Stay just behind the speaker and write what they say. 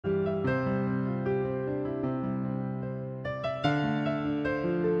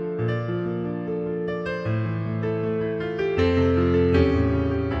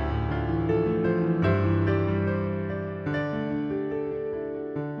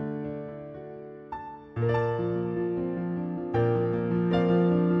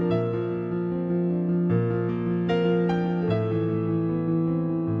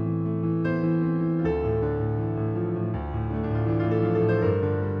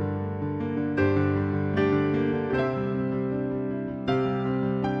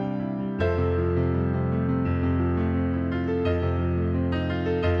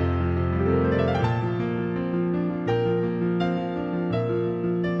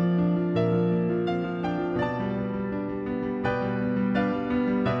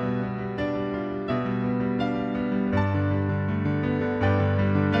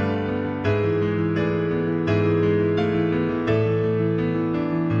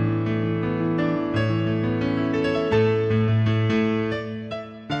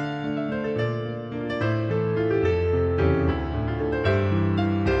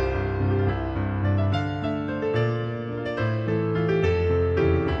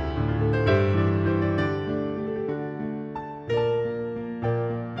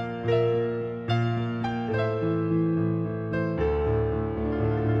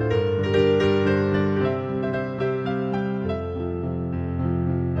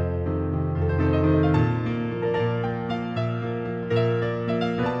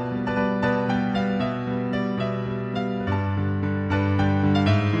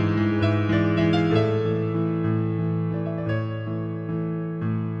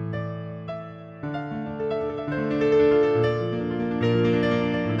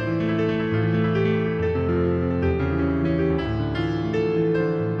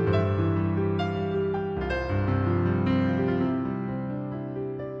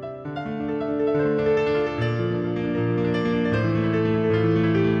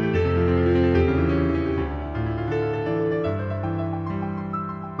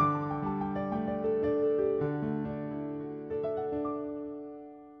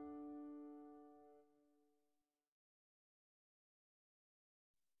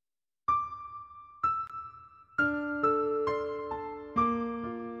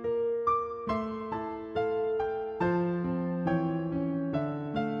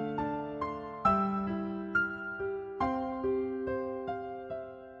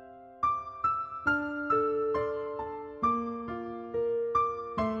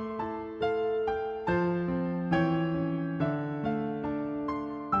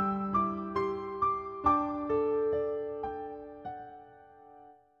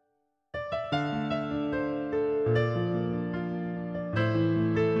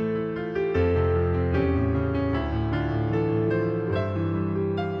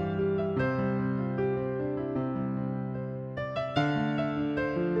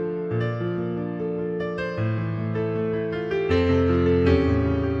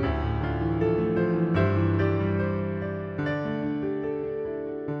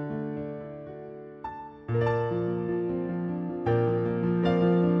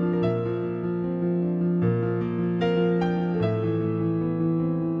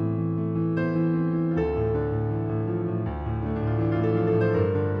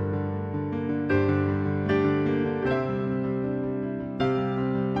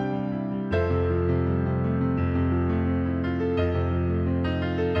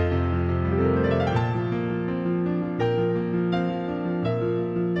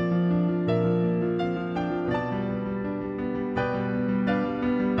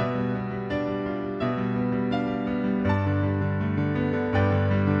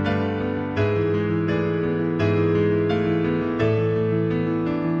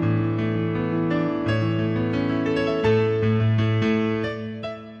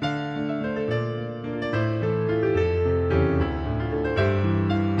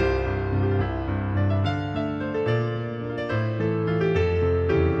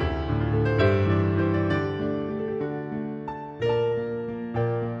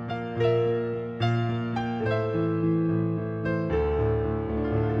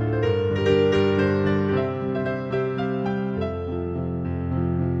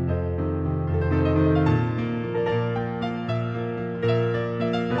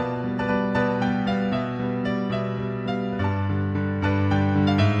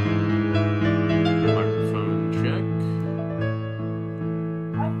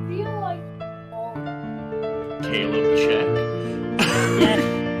Caleb check.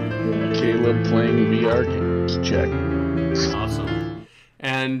 Caleb playing VR games check. Awesome.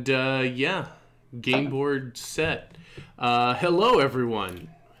 And yeah, game board set. Hello, everyone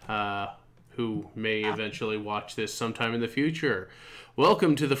who may eventually watch this sometime in the future.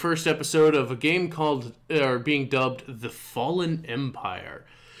 Welcome to the first episode of a game called, or being dubbed, The Fallen Empire,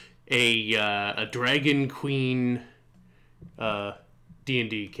 a Dragon Queen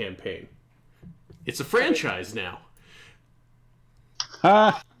D&D campaign. It's a franchise now.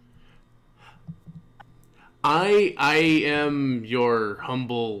 Ha! I am your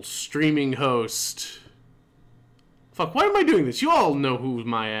humble streaming host. Fuck, why am I doing this? You all know who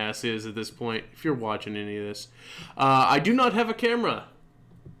my ass is at this point, if you're watching any of this. I do not have a camera,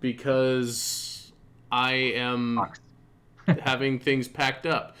 because I am having things packed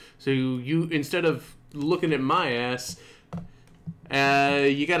up. So you, instead of looking at my ass,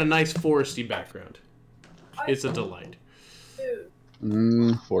 you got a nice foresty background. It's a delight.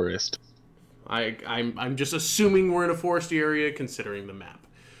 Forest. I'm just assuming we're in a foresty area, considering the map.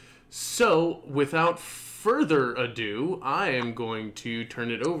 So, without further ado, I am going to turn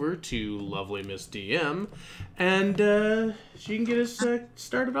it over to lovely Miss DM, and she can get us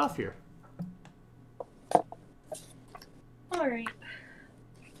started off here. Alright.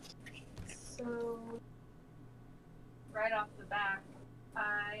 So, right off the bat,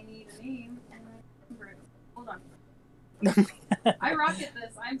 I need a name, and I remember it. Hold on. I rock at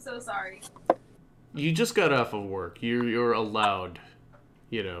this. I'm so sorry. You just got off of work. You're allowed,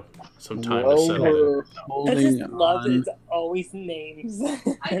 some time Well, to settle in. we're I holding just love on. it's always names.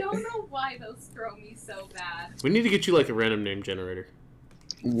 I don't know why those throw me so bad. We need to get you like a random name generator.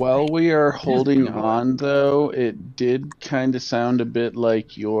 While we are holding on, though, it did kind of sound a bit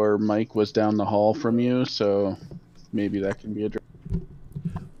like your mic was down the hall from you, so maybe that can be addressed.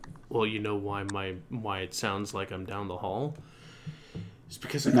 Well, you know why it sounds like I'm down the hall? It's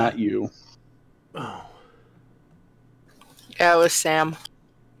because Not you. Oh, Yeah, it was Sam.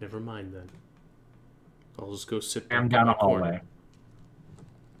 never mind then. I'll just go sit I'm back down in the my corner. hallway.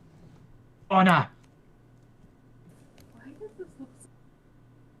 Oh, nah. Why does this look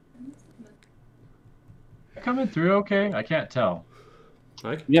so... Coming through okay? I can't tell.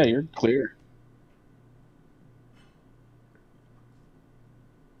 Yeah, you're clear.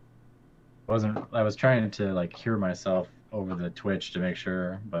 I was trying to hear myself over the Twitch to make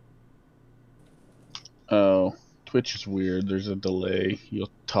sure, but Oh, Twitch is weird. There's a delay.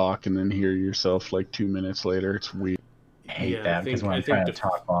 You'll talk and then hear yourself like 2 minutes later. It's weird. I hate Yeah, that because when I'm trying to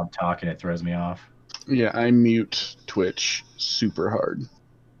talk while I'm talking, it throws me off. Yeah, I mute Twitch super hard.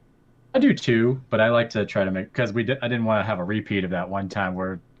 I do too, but I like to try to make, because I didn't want to have a repeat of that one time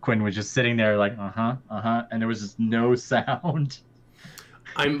where Quinn was just sitting there like and there was just no sound.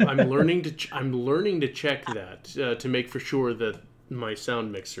 I'm learning to check that to make for sure that my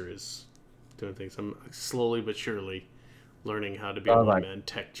sound mixer is doing things. I'm slowly but surely learning how to be a one-man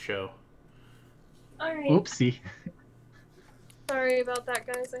tech show. Alright. Oopsie. Sorry about that,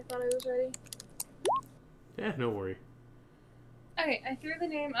 guys. I thought I was ready. Yeah, no worry. Okay, I threw the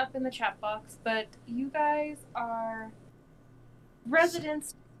name up in the chat box, but you guys are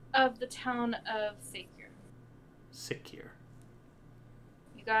residents of the town of Sakir. Sakir.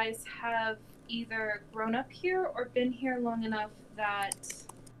 You guys have either grown up here or been here long enough that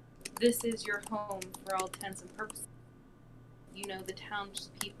this is your home for all intents and purposes. You know the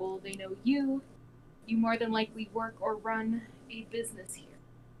town's people, they know you. You more than likely work or run a business here.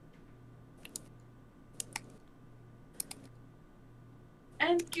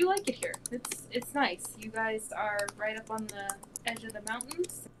 And you like it here. It's nice. You guys are right up on the edge of the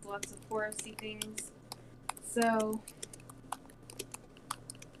mountains. Lots of foresty things. So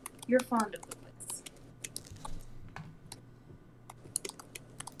you're fond of the place.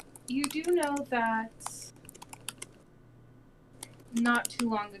 You do know that not too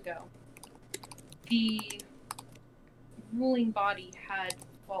long ago, the ruling body had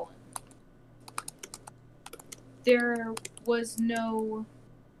fallen. There was no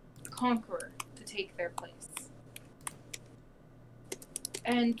conqueror to take their place.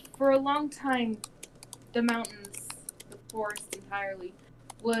 And for a long time, the mountains, the forest entirely,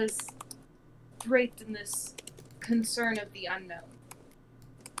 was draped in this concern of the unknown.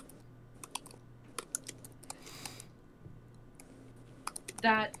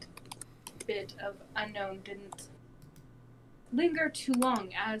 That bit of unknown didn't linger too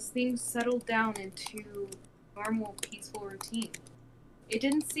long as things settled down into normal, peaceful routine. It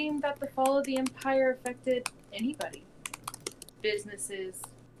didn't seem that the fall of the Empire affected anybody. Businesses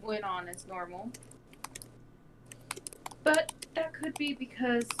went on as normal. But that could be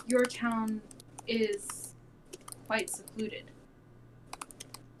because your town is quite secluded.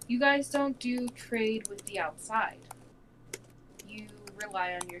 You guys don't do trade with the outside. You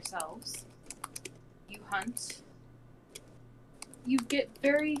rely on yourselves. You hunt. You get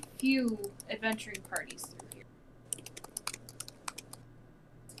very few adventuring parties through here.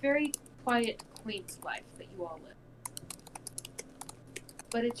 It's a very quiet, quaint life that you all live.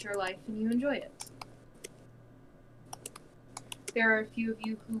 But it's your life and you enjoy it. There are a few of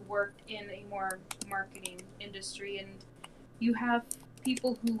you who work in a more marketing industry, and you have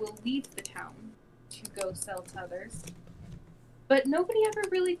people who will leave the town to go sell to others. But nobody ever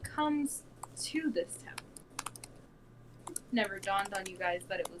really comes to this town. Never dawned on you guys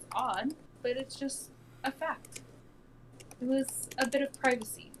that it was odd, but it's just a fact. It was a bit of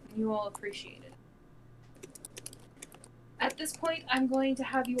privacy, and you all appreciate it. At this point, I'm going to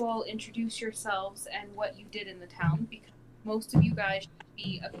have you all introduce yourselves and what you did in the town, because most of you guys should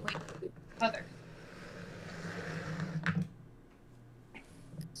be acquainted with each other.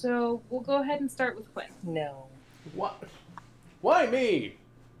 So we'll go ahead and start with Quinn. No. What? Why me?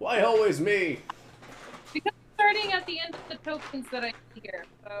 Why always me? Because I'm starting at the end of the tokens that I see here,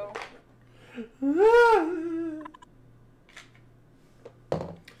 so...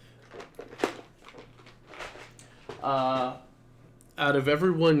 Out of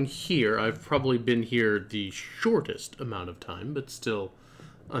everyone here, I've probably been here the shortest amount of time, but still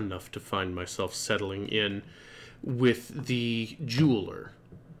enough to find myself settling in with the jeweler.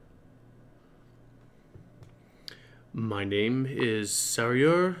 My name is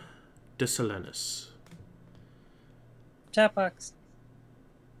Sariur de Selenis. Chatbox.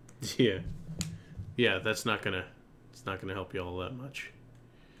 Yeah, it's not gonna help you all that much.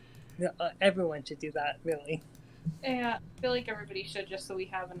 Everyone should do that, really. Yeah, I feel like everybody should, just so we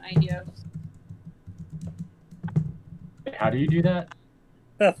have an idea of... How do you do that?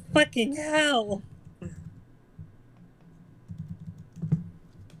 The fucking hell!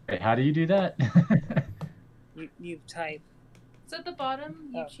 Wait, how do you do that? You type. So at the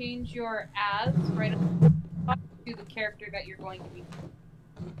bottom, you Oh. change your as right up to the character that you're going to be.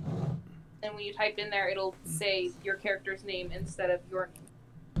 And when you type in there, it'll say your character's name instead of your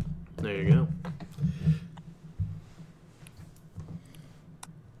name. There you go.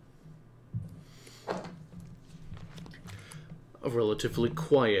 A relatively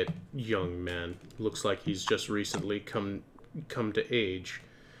quiet young man. Looks like he's just recently come to age.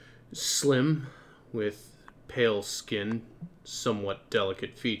 Slim, with pale skin, somewhat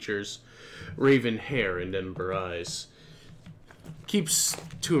delicate features, raven hair and ember eyes. Keeps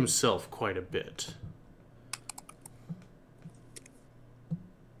to himself quite a bit.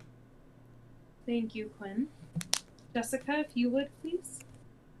 Thank you, Quinn. Jessica, if you would, please.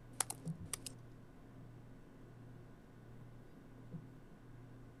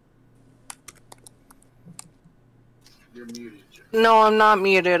 You're muted, Jeff. No, I'm not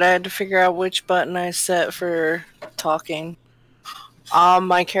muted. I had to figure out which button I set for talking.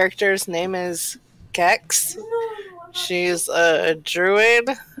 My character's name is Kex. She's a druid.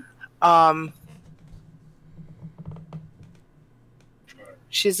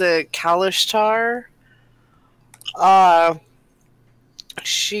 She's a Kalishtar.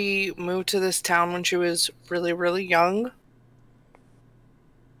 She moved to this town when she was really, really young.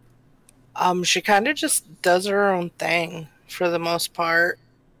 She kind of just does her own thing for the most part.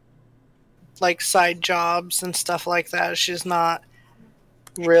 Like side jobs and stuff like that. She's not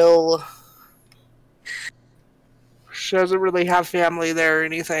real... She doesn't really have family there or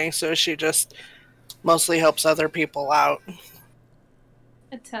anything, so she just mostly helps other people out.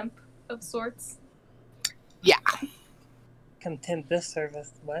 A temp of sorts. Yeah. Contempt this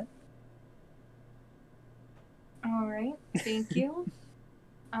service. What? All right, thank you.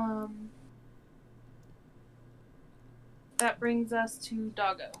 That brings us to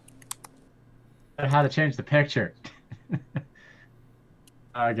Doggo. How to change the picture.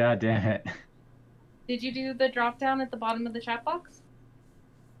 Oh, god damn it. Did you do the drop down at the bottom of the chat box?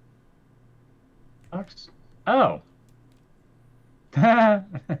 Oh. Okay, I'm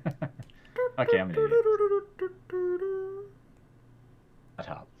gonna do it.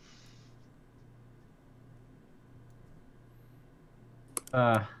 Top.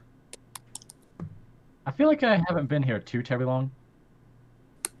 I feel like I haven't been here too terribly long.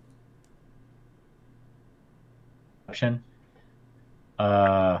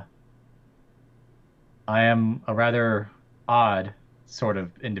 I am a rather odd sort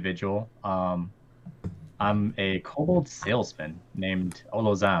of individual. I'm a kobold salesman named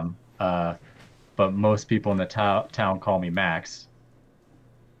Olozam, but most people in the town call me Max.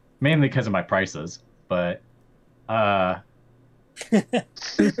 Mainly because of my prices, but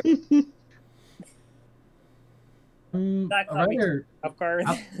That a caught me rather off guard.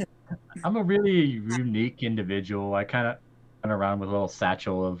 I'm a really unique individual. I kind of run around with a little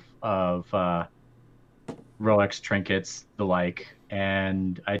satchel of Rolex trinkets, the like,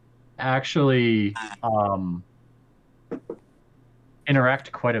 and I actually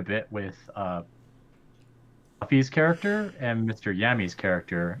interact quite a bit with Buffy's character and Mr. Yami's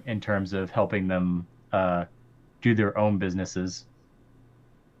character in terms of helping them do their own businesses,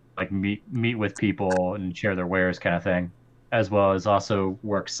 like meet with people and share their wares, kind of thing, as well as also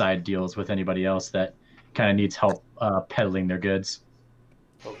work side deals with anybody else that kind of needs help peddling their goods.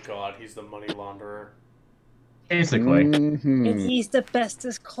 Oh God, he's the money launderer. Basically, Mhm. And he's the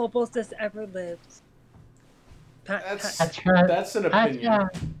bestest kobold that's ever lived. That's That's right. that's an opinion.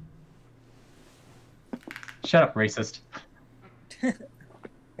 Shut up, racist.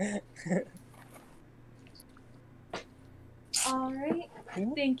 All right.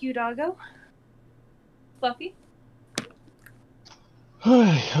 Thank you, Doggo. Fluffy.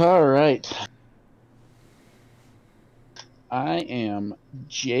 All right. I am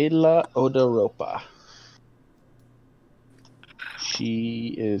Jayla Odoropa.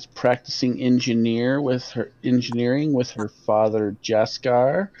 She is practicing engineering with her father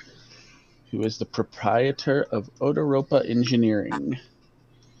Jaskar, who is the proprietor of Odoropa Engineering.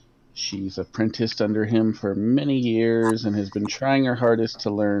 She's apprenticed under him for many years and has been trying her hardest to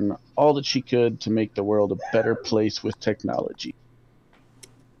learn all that she could to make the world a better place with technology.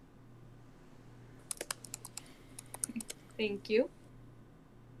 Thank you.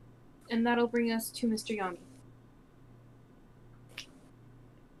 And that'll bring us to Mr. Yami.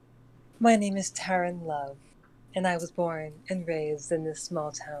 My name is Taryn Love, and I was born and raised in this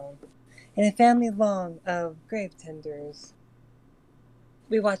small town, in a family long of grave tenders.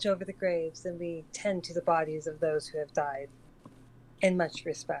 We watch over the graves and we tend to the bodies of those who have died, in much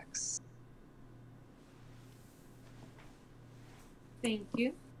respects. Thank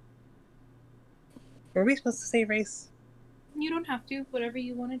you. Were we supposed to say race? You don't have to, whatever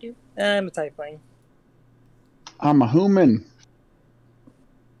you want to do. I'm a tiefling. I'm a human.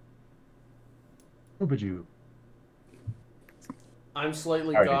 Who would you? I'm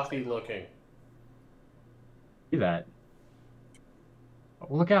slightly Alright. gothy looking. See that? Oh,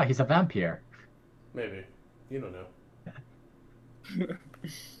 look out, he's a vampire. Maybe. You don't know.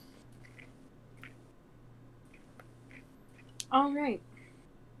 All right.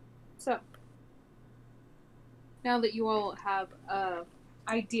 So, now that you all have an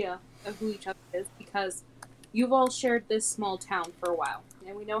idea of who each other is, because you've all shared this small town for a while,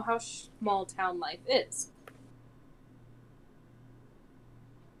 and we know how small town life is.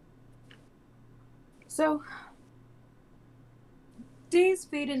 So, days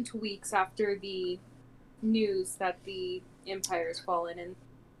fade into weeks after the news that the Empire's fallen, and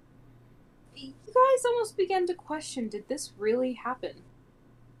you guys almost began to question, did this really happen?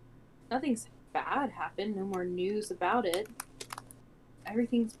 Nothing's bad happened, no more news about it.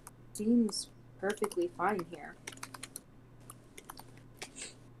 Everything seems perfectly fine here.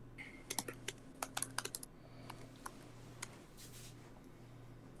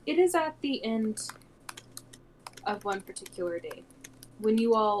 It is at the end of one particular day, when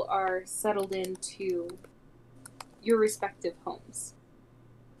you all are settled into your respective homes,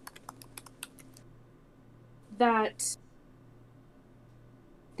 that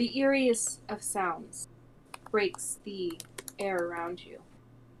the eeriest of sounds breaks the air around you.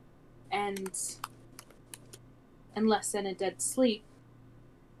 And unless in a dead sleep,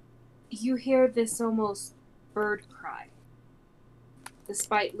 you hear this almost bird cry.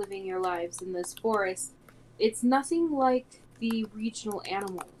 Despite living your lives in this forest, it's nothing like the regional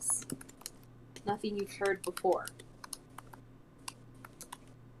animals. Nothing you've heard before.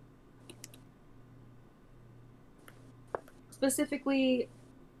 Specifically,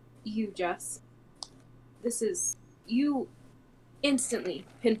 you, Jess. You instantly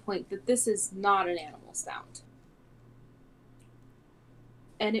pinpoint that this is not an animal sound.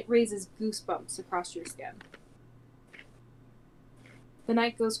 And it raises goosebumps across your skin. The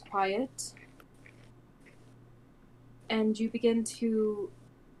night goes quiet, and you begin to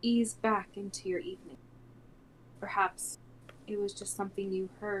ease back into your evening. Perhaps it was just something you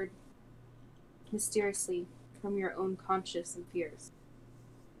heard mysteriously from your own conscience and fears.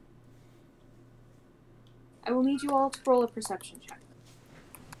 I will need you all to roll a perception check.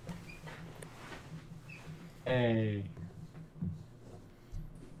 Hey.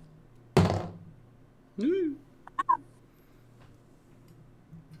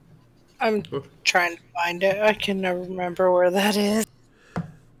 I'm trying to find it. I can never remember where that is.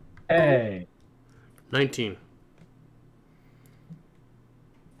 Hey. 19.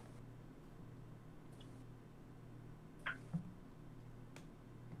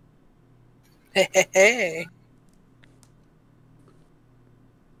 Hey, hey, hey.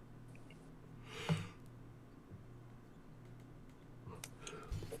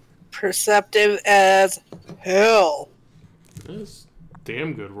 Perceptive as hell. That's a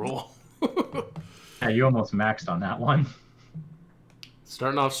damn good roll. Yeah, you almost maxed on that one.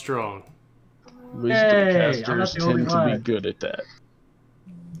 Starting off strong. Wisdom Hey, I'm not casters the only tend to be one. good at that.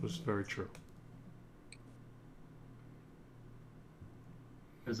 This is very true.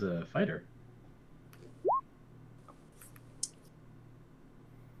 There's a fighter.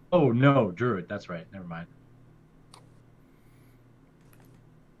 Oh no, druid. That's right. Never mind.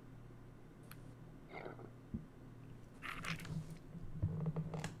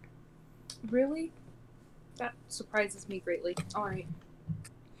 Really? That surprises me greatly. Alright.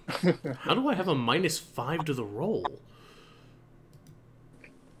 How do I have a -5 to the roll?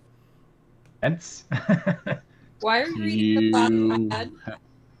 Hence. Why are you reading the thought in my head?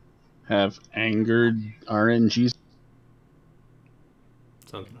 Have angered RNGs.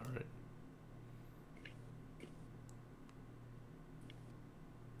 Sounds about right.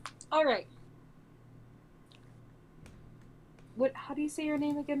 Alright. What? How do you say your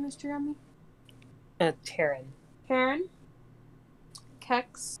name again, Mr. Yummy? Taryn. Karen,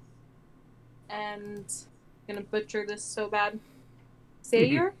 Kex, and I'm gonna butcher this so bad.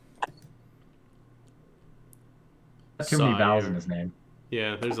 Sayer? That's too many vowels in Sire. his name.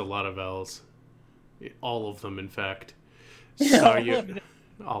 Yeah, there's a lot of L's. All of them, in fact. Yeah, Sire.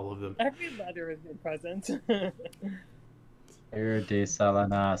 All of them. Every letter has been present. Sire de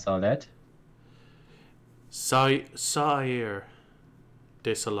Salana Solet. Sire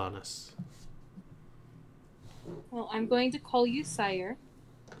de Solanas. Well, I'm going to call you Sire.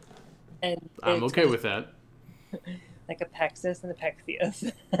 And I'm it's okay with that. like a Pexis and a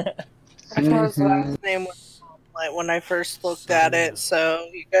Pexius. I thought his last name was like when I first looked at it, so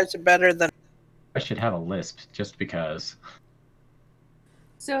you guys are better than. I should have a lisp just because.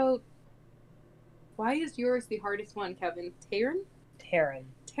 So, why is yours the hardest one, Kevin? Taryn? Taryn.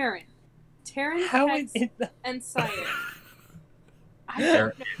 Taryn. Taryn, How Kex, is it? and Sire. I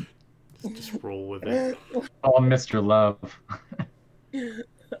don't know. Just roll with it. Oh, Mr. Love. You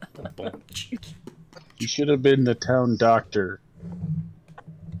should have been the town doctor.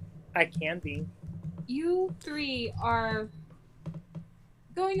 I can be. You three are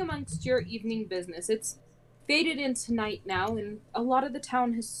going amongst your evening business. It's faded into night now, and a lot of the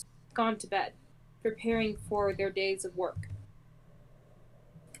town has gone to bed, preparing for their days of work.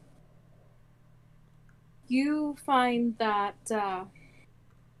 You find that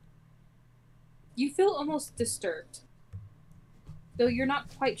you feel almost disturbed, though you're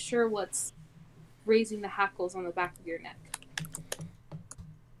not quite sure what's raising the hackles on the back of your neck.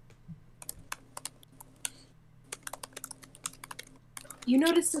 You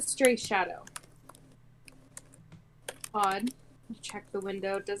notice a stray shadow. Odd. You check the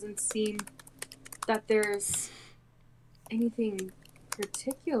window. It doesn't seem that there's anything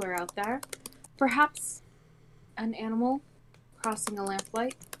particular out there. Perhaps an animal crossing a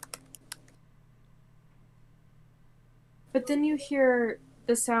lamplight. But then you hear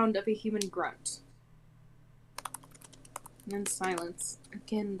the sound of a human grunt. And then silence.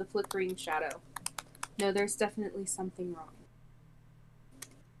 Again, the flickering shadow. No, there's definitely something wrong.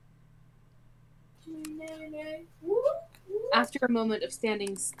 After a moment of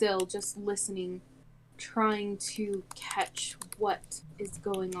standing still, just listening, trying to catch what is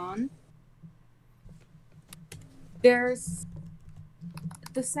going on, there's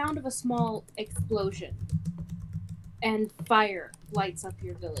the sound of a small explosion, and fire lights up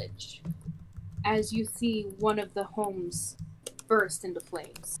your village as you see one of the homes burst into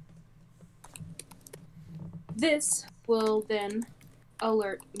flames. This will then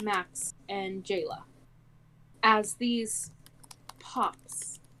alert Max and Jayla as these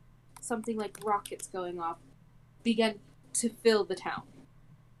pops, something like rockets going off, begin to fill the town.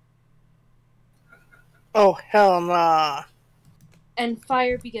 Oh, hell nah. And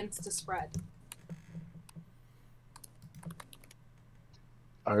fire begins to spread.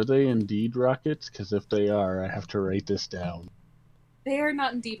 Are they indeed rockets? Because if they are, I have to write this down. They are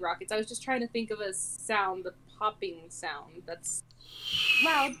not indeed rockets. I was just trying to think of a sound, the popping sound that's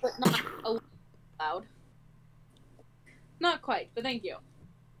loud, but not loud. Not quite, but thank you.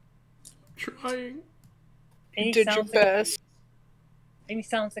 Trying. Any Did your sounds best. Any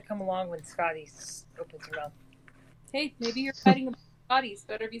sounds that come along when Scotty opens her mouth? Hey, maybe you're fighting about bodies.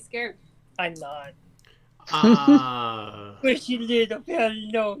 Better be scared. I'm not. Ah. Squishy little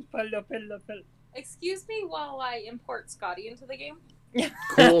pillow, pillow. Excuse me while I import Scotty into the game.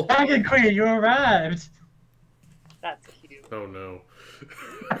 Cool. Dragon Queen, you arrived! That's cute. Oh no.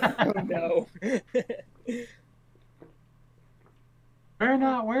 Oh no. We're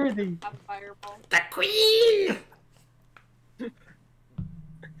not worthy. A fireball. The queen!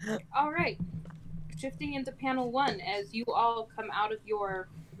 All right. Shifting into panel 1, as you all come out of your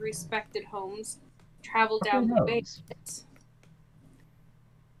respected homes, travel down the bay,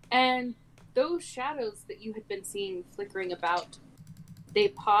 and those shadows that you had been seeing flickering about, they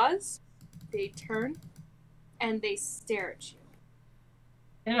pause, they turn, and they stare at you.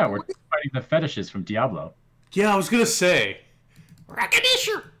 Yeah, we're fighting the fetishes from Diablo. Yeah, I was gonna say.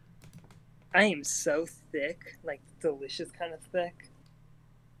 Rakadisher! I am so thick, like delicious kind of thick.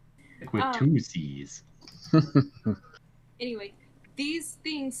 With 2 C's. Anyway, these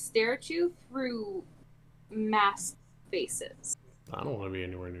things stare at you through masked faces. I don't want to be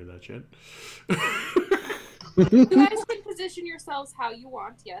anywhere near that shit. You guys can position yourselves how you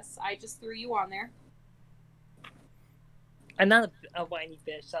want. Yes, I just threw you on there. I'm not a whiny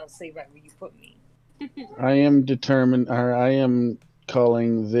bitch, so I'll stay right where you put me. I am determined, or I am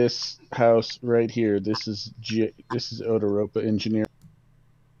calling this house right here. This is Odoropa Engineering.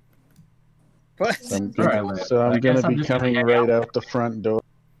 What? So I'm Where I gonna, live. so I I'm guess gonna I'm be just gonna coming hang right out. out the front door.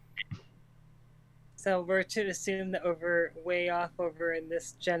 So we're to assume that over way off over in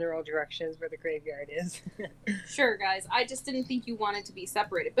this general direction is where the graveyard is. Sure, guys. I just didn't think you wanted to be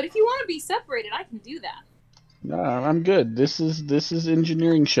separated. But if you want to be separated, I can do that. No, I'm good. This is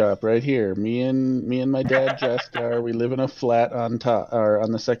engineering shop right here. Me and my dad Jaskar, we live in a flat on top or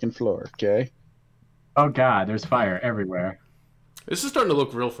on the second floor. Okay. Oh god, there's fire everywhere. This is starting to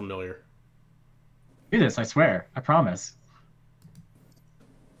look real familiar. Do this, I swear. I promise.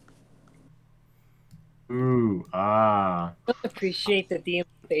 Ooh, ah. I appreciate the DM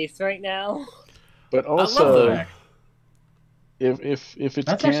face right now. But I love also, that. if it's That's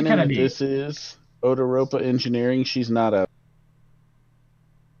actually canon, kinda that neat. this is Odoropa Engineering. She's not a.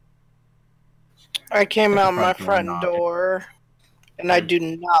 I came out my Front front door. door, and I do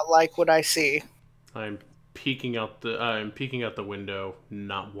not like what I see. I'm peeking out the window,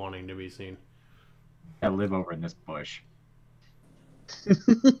 not wanting to be seen. I live over in this bush.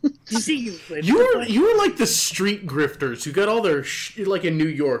 See you live. You were like the street grifters who got all their like in New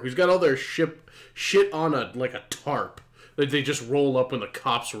York, who's got all their shit on a tarp that they just roll up when the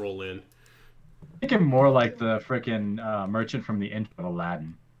cops roll in. Thinking more like the frickin' merchant from the Inn of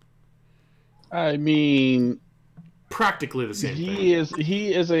Aladdin. I mean, Practically the same thing.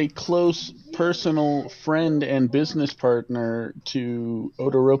 he is a close personal friend and business partner to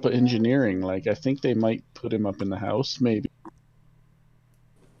Odoropa Engineering. Like, I think they might put him up in the house, maybe.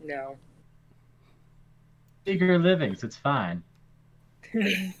 No. Eager livings, it's fine.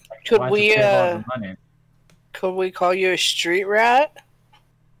 Could Why we save all the money? could we call you a street rat?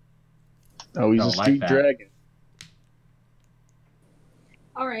 Oh, he's Don't a like street that. dragon.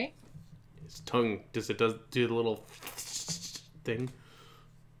 All right. His tongue do the little thing.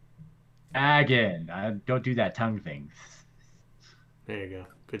 Again, I don't do that tongue thing. There you go.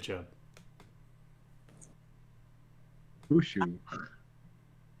 Good job. Whooshu.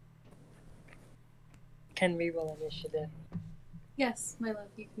 Can we roll initiative? Yes, my love,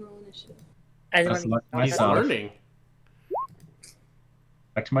 you can roll initiative. I Just don't let want He's myself. learning.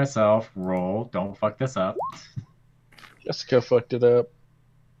 Back to myself, roll, don't fuck this up. Jessica fucked it up.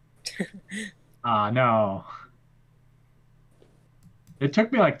 Ah, no. It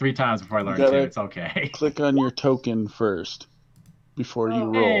took me like 3 times before I learned gotta- to. It's okay. Click on your token first before you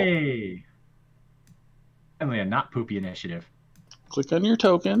roll. Hey! Finally, a not poopy initiative. Click on your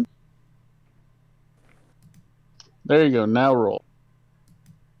token. There you go. Now roll.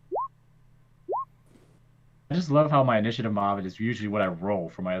 I just love how my initiative mod is usually what I roll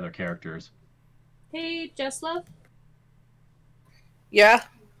for my other characters. Hey, Just Love, Yeah.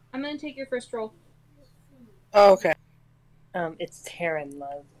 I'm gonna take your first roll. Oh, okay. It's Taryn,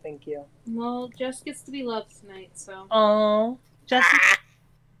 love. Thank you. Well, Jess gets to be loved tonight, so. Oh, Jessica.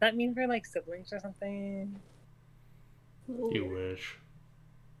 That mean we're like siblings or something? You wish.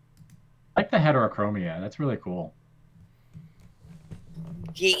 I like the heterochromia. That's really cool.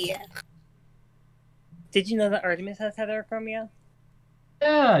 Yeah. Did you know that Artemis has heterochromia?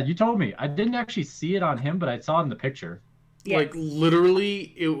 Yeah, you told me. I didn't actually see it on him, but I saw it in the picture. Yeah. Like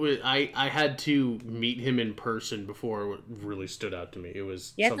literally, it was. I had to meet him in person before it really stood out to me. It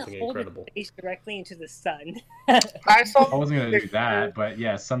was You have something to hold incredible. your face directly into the sun. I saw. I wasn't going to do that, but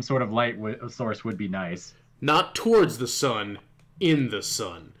yeah, some sort of light source would be nice. Not towards the sun, in the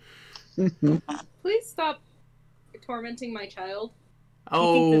sun. Please stop tormenting my child.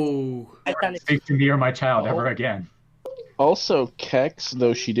 Oh, I've done it. Speak to me or my child ever again. Also, Kex,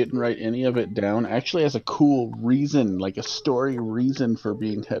 though she didn't write any of it down, actually has a cool reason, like a story reason for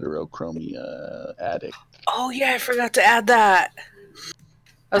being heterochromia addict. Oh yeah, I forgot to add that.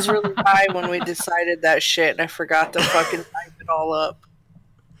 I was really high when we decided that shit, and I forgot to fucking type it all up.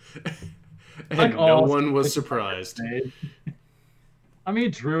 And Like, no oh, one was surprised. I mean,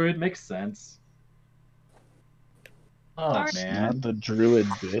 druid makes sense. Oh Alright. man. Not the druid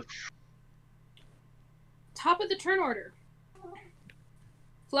bit. Top of the turn order.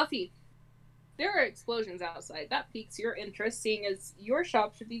 Fluffy. There are explosions outside. That piques your interest, seeing as your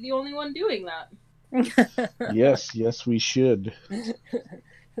shop should be the only one doing that. Yes, we should.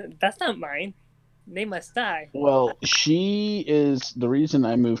 That's not mine. They must die. Well, she is the reason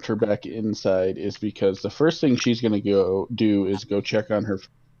I moved her back inside is because the first thing she's going to go do is go check on her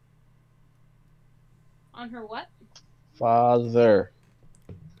On her what? father.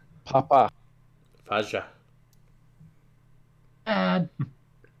 Papa. Faja. Bad.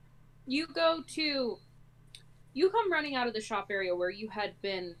 You come running out of the shop area where you had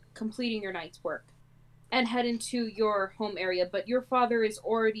been completing your night's work and head into your home area, but your father is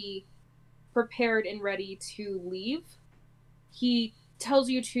already prepared and ready to leave. He tells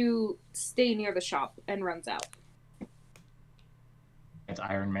you to stay near the shop and runs out. It's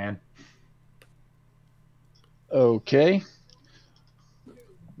Iron Man. Okay.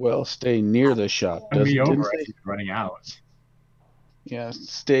 Well, stay near the shop. And we Didn't over say- as he's running out. Yeah,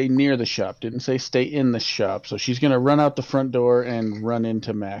 stay near the shop. Didn't say stay in the shop. So she's going to run out the front door and run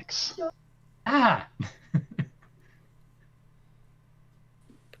into Max. Ah!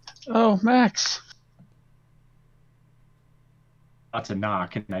 Oh, Max. That's a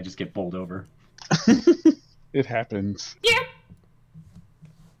knock, and I just get bowled over. It happens. Yeah.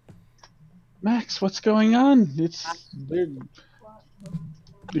 Max, what's going on? It's there. Oh, what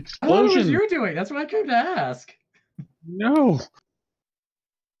was Explosion. you doing? That's what I came to ask. No.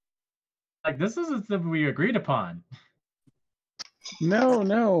 Like, this isn't something we agreed upon.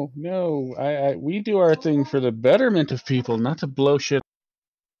 No. We do our thing for the betterment of people, not to blow shit.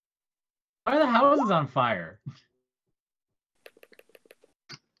 Why are the houses on fire?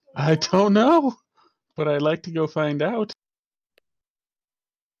 I don't know, but I'd like to go find out.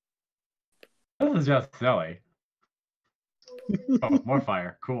 This is just silly. Oh, more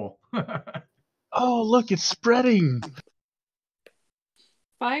fire. Cool. Oh, look, it's spreading.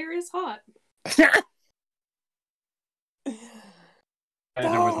 Fire is hot. There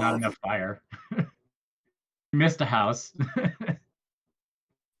was not enough fire. Missed a house.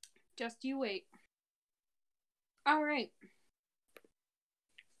 Just you wait. Alright.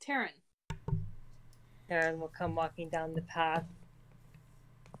 Taryn. Aaron will come walking down the path,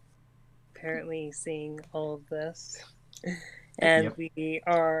 apparently seeing all of this. And Yep. we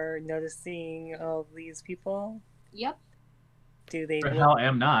are noticing all of these people. Yep. Do they For look, hell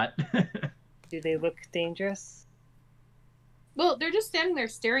am not. do they look dangerous? Well, they're just standing there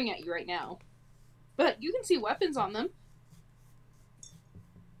staring at you right now. But you can see weapons on them.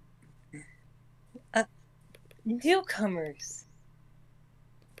 Newcomers.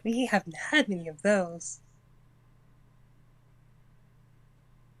 We haven't had many of those.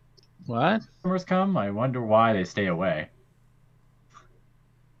 What? Customers come, I wonder why they stay away.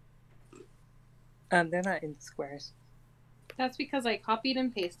 They're not in squares. That's because I copied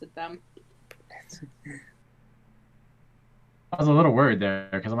and pasted them. I was a little worried there,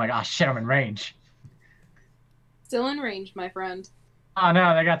 because I'm like, oh shit, I'm in range. Still in range, my friend. Oh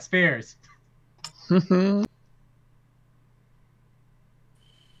no, they got spears.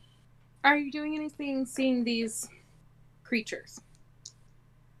 Are you doing anything seeing these creatures?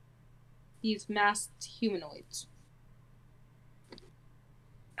 These masked humanoids.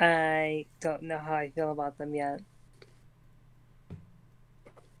 I don't know how I feel about them yet.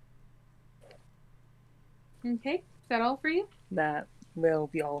 Okay, is that all for you? That will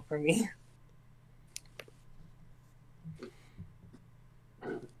be all for me.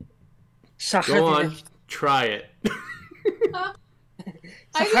 Go on, try it.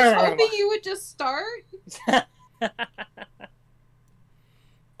 I was hoping you would just start.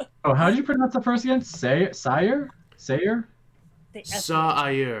 Oh, how did you pronounce the first again? Sire? Sayer?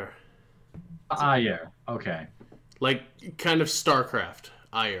 Sa'ire. Ayer. Okay. Like, kind of StarCraft.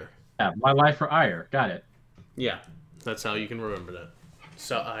 Ire. Yeah, my life for Ire. Got it. Yeah, that's how you can remember that.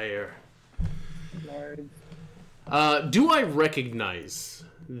 Sa'ire. Lord. Do I recognize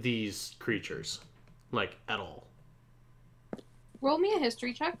these creatures? Like, at all? Roll me a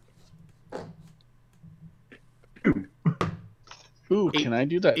history check. Ooh, can I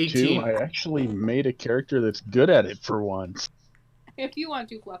do that 18. too? I actually made a character that's good at it for once. If you want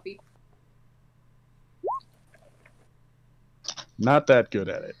to, Fluffy. Not that good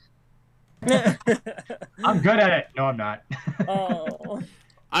at it. I'm good at it. No, I'm not. Oh.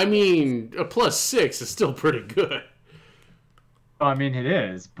 I mean, a +6 is still pretty good. Well, I mean, it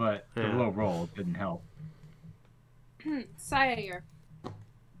is, but the Yeah. low roll didn't help. Sire,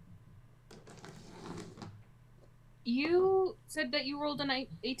 you said that you rolled an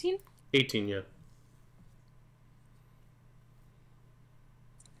 18? 18, yeah.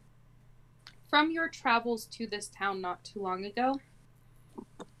 From your travels to this town not too long ago,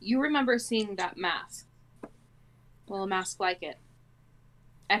 you remember seeing that mask. Well, a mask like it.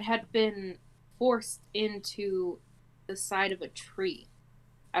 It had been forced into the side of a tree,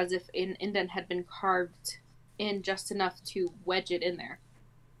 as if an indent had been carved in just enough to wedge it in there.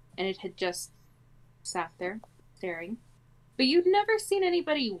 And it had just sat there, staring. But you'd never seen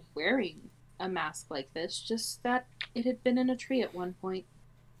anybody wearing a mask like this, just that it had been in a tree at one point.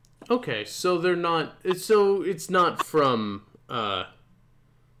 Okay, so they're not. So it's not from.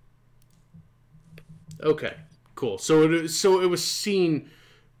 Okay, cool. So it was seen.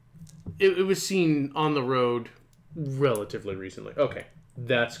 It was seen on the road relatively recently. Okay,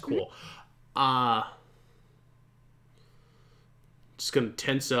 that's cool. Just gonna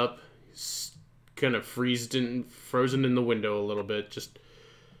tense up, kind of frozen in the window a little bit. Just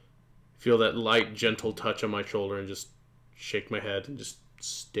feel that light, gentle touch on my shoulder, and just shake my head and just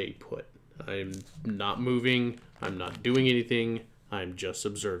stay put. I'm not moving. I'm not doing anything. I'm just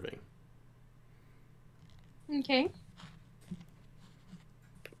observing. Okay.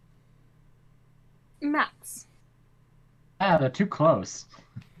 Max. Ah, they're too close.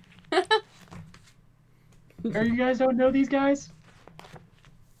 Or you guys don't know these guys?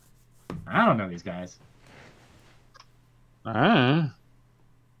 I don't know these guys. Ah.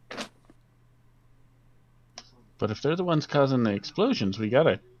 But if they're the ones causing the explosions, we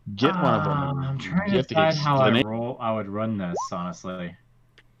gotta get one of them. I'm trying to Get the decide how explanation. I would run this, honestly.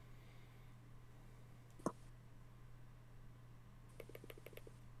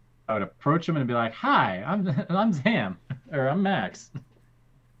 I would approach him and be like, "Hi, I'm Zam, or I'm Max."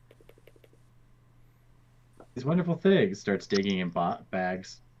 These wonderful things. Starts digging in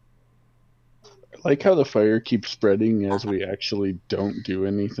bags. I like how the fire keeps spreading as we actually don't do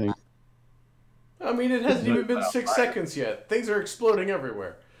anything. I mean, it hasn't even been 6 seconds yet. Things are exploding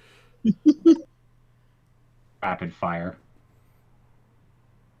everywhere. Rapid fire.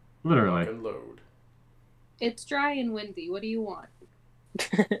 Literally. Lock and load. It's dry and windy. What do you want?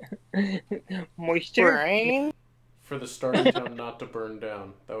 Moisture. Rain? For the starting town not to burn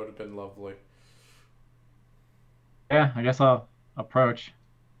down. That would have been lovely. Yeah, I guess I'll approach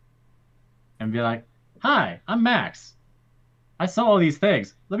and be like, "Hi, I'm Max. I saw all these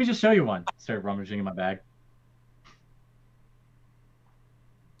things. Let me just show you one." Start rummaging in my bag.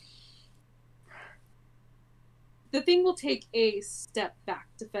 The thing will take a step back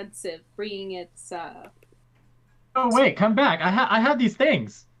defensive, bringing its Oh wait, come back! I have these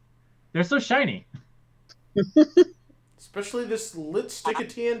things. They're so shiny. Especially this lit stick of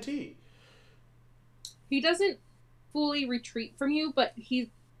TNT. He doesn't fully retreat from you, but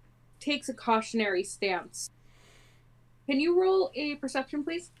he takes a cautionary stance. Can you roll a perception,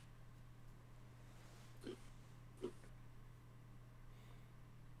 please?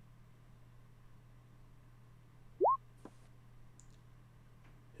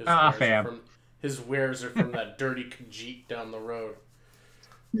 His wares are from that dirty Khajiit down the road.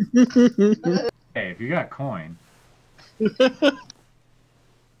 Hey, if you got coin.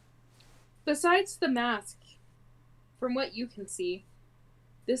 Besides the mask, from what you can see,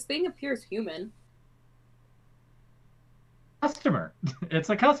 this thing appears human. Customer. It's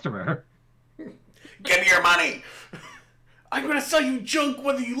a customer. Give me your money! I'm gonna sell you junk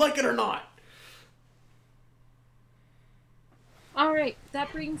whether you like it or not! Alright,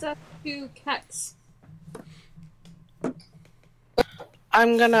 that brings us to Kex.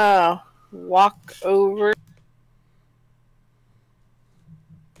 I'm gonna walk over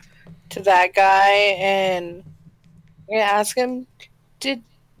to that guy and I'm gonna ask him, Did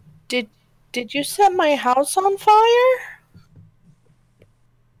you set my house on fire?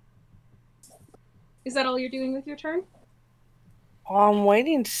 Is that all you're doing with your turn? I'm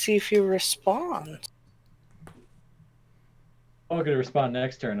waiting to see if he responds. I'm going to respond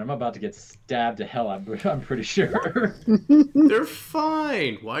next turn. I'm about to get stabbed to hell, I'm pretty sure. They're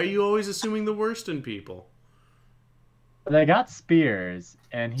fine. Why are you always assuming the worst in people? They got spears,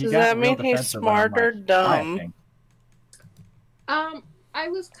 and he Does got that real mean he's defensive smart or on, dumb? fighting. I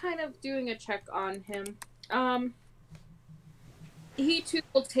was kind of doing a check on him. He too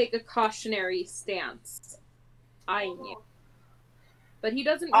will take a cautionary stance, eyeing you. But he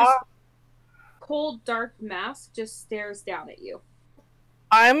doesn't cold, dark mask just stares down at you.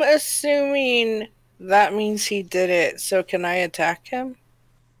 I'm assuming that means he did it, so can I attack him?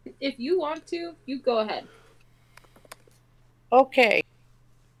 If you want to, you go ahead. Okay.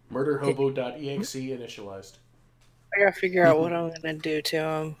 Murderhobo.exe initialized. I gotta figure out what I'm gonna do to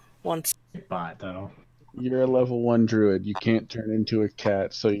him once. Bot though. You're a level 1 druid. You can't turn into a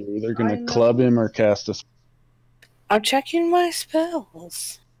cat, so you're either I gonna know. club him or cast a. I'm checking my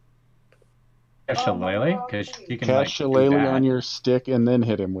spells. A shillelagh, because you can Cast like shillelagh do that. on your stick and then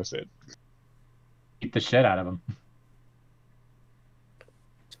hit him with it. Beat the shit out of him.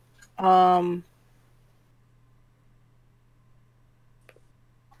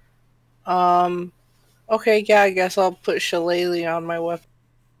 Okay, yeah, I guess I'll put shillelagh on my weapon.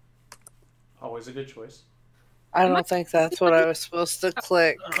 Always a good choice. I don't think that's what I was supposed to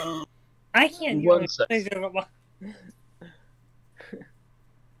click. I can't One hear sec.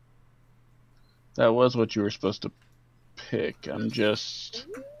 That was what you were supposed to pick. I'm just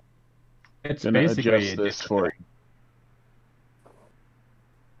It's gonna basically adjust a this for you.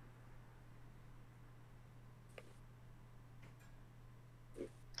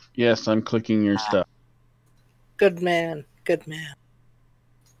 Yes, I'm clicking your stuff. Good man. Good man.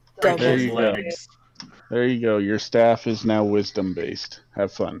 There Double you go. legs. There you go. Your staff is now wisdom based.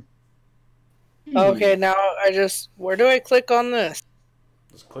 Have fun. Okay, now where do I click on this?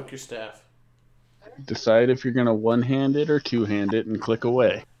 Just click your staff. Decide if you're gonna one-hand it or two-hand it and click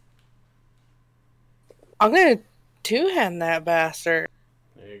away. I'm gonna two-hand that bastard.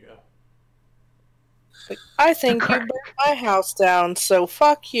 There you go. I think you burned my house down, so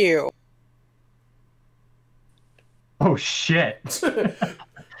fuck you. Oh shit!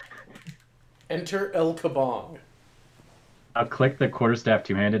 Enter El Kabong. I'll click the quarterstaff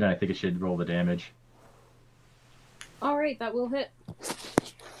two-handed, and I think it should roll the damage. Alright, that will hit.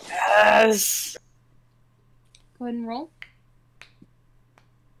 Yes. Go ahead and roll.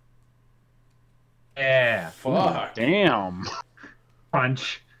 Yeah. Fuck. Damn.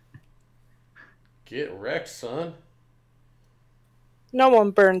 Punch. Get wrecked, son. No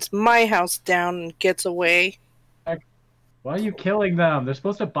one burns my house down and gets away. Why are you killing them? They're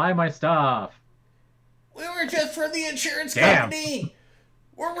supposed to buy my stuff. We were just from the insurance Damn. company.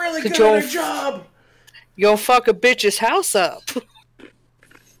 We're really Could good you at our f- job. You'll fuck a bitch's house up.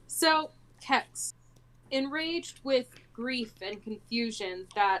 So, Kex, enraged with grief and confusion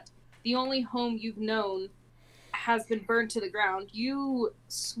that the only home you've known has been burned to the ground, you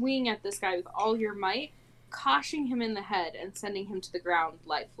swing at this guy with all your might, coshing him in the head and sending him to the ground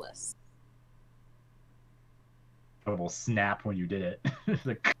lifeless. I will snap when you did it.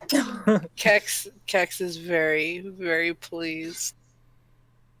 Like, Kex is very, very pleased.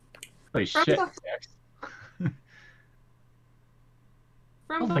 holy shit.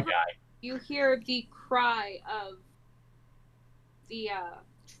 From Oh my behind, guy. you hear the cry of the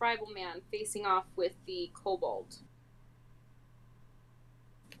tribal man facing off with the kobold.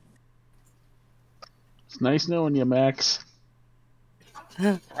 It's nice knowing you, Max.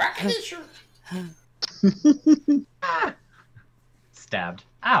 Racketcher. Stabbed.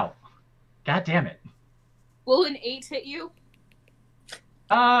 Ow. God damn it. Will an 8 hit you?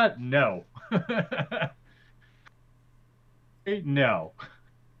 No. No.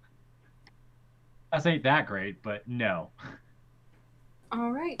 That's ain't that great, but no.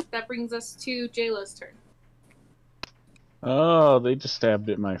 Alright, that brings us to Jayla's turn. Oh, they just stabbed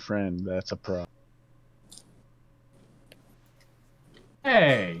at my friend. That's a problem.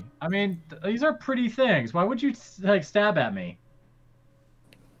 Hey, I mean, these are pretty things. Why would you like stab at me?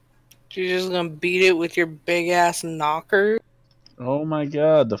 You're just gonna beat it with your big ass knocker? Oh my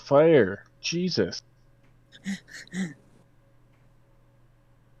god, the fire. Jesus.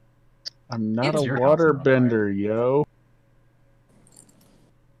 I'm not It's a your house on fire. waterbender, yo.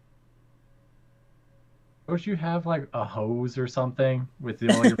 Don't you have like a hose or something with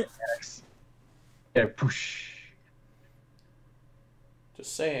all your mechanics? Yeah, push.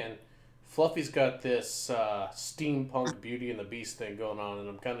 Just saying, Fluffy's got this steampunk Beauty and the Beast thing going on, and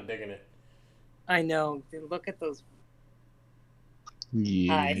I'm kind of digging it. I know. Look at those.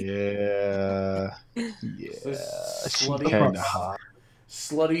 Yeah. This Yeah. She's slutty, kind of hot.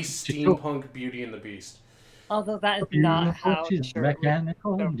 slutty steampunk Beauty and the Beast. Although that is not how She's shirt.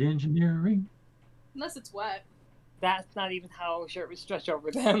 mechanical and engineering. Unless it's wet. That's not even how a shirt would stretch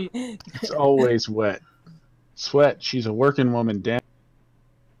over them. It's always wet. Sweat. She's a working woman. Damn.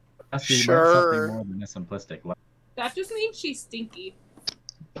 That's the Sure. something more than a simplistic. That just means she's stinky.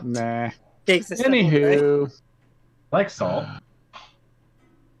 Nah. Takes a step away. Anywho. Like salt.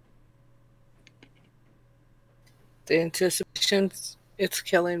 The anticipation, it's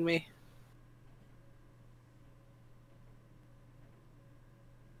killing me.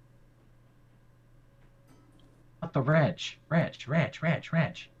 not the wrench.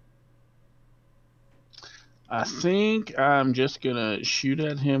 Wrench. I think I'm just gonna shoot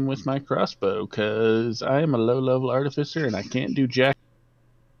at him with my crossbow, because I am a low-level artificer and I can't do jack.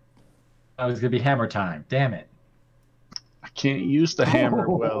 Oh, it's gonna be hammer time. Damn it. I can't use the hammer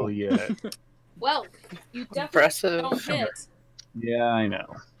well yet. Well, you definitely Impressive. don't hit. Yeah, I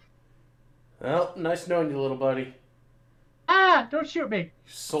know. Well, nice knowing you, little buddy. Ah! Don't shoot me. You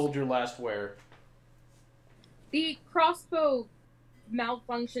sold your last wear. The crossbow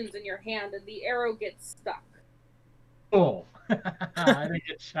malfunctions in your hand and the arrow gets stuck. Oh. I didn't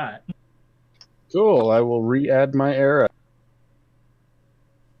get shot. Cool, I will re-add my arrow.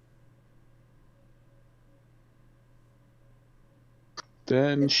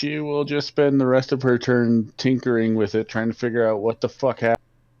 Then she will just spend the rest of her turn tinkering with it, trying to figure out what the fuck happened.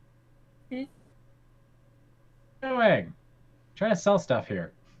 Doing? Trying to sell stuff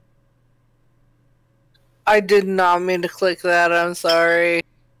here. I did not mean to click that. I'm sorry.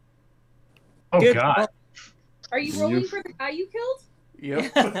 Oh Good. god. Are you rolling for the guy you killed?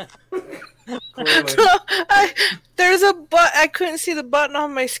 Yep. There's a I couldn't see the button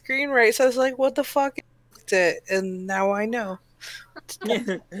on my screen right, so I was like, "What the fuck is it?" And now I know.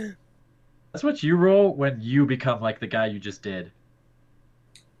 That's what you roll when you become like the guy you just did.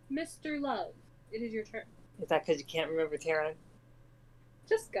 Mr. Love, it is your turn. Is that because you can't remember Taryn?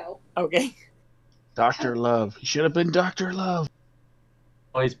 Just go. Okay. Dr. Love. He should have been Dr. Love.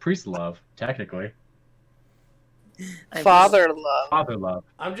 Well, he's priest love, technically. Father love. Father love.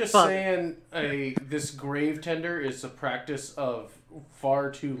 I'm just Fuck. saying, this grave tender is a practice of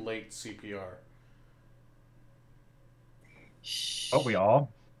far too late CPR. Shh. Don't we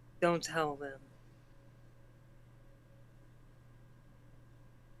all? Don't tell them.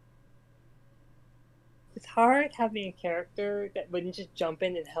 It's hard having a character that wouldn't just jump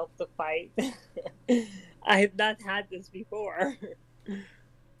in and help the fight. I have not had this before.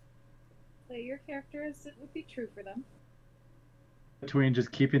 So your characters, it would be true for them. Between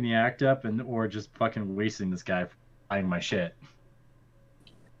just keeping the act up and or just fucking wasting this guy for buying my shit.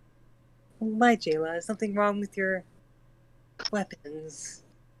 Why, Jayla? Is something wrong with your weapons?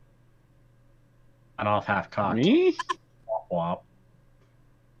 And off half cocked. Me? Womp womp.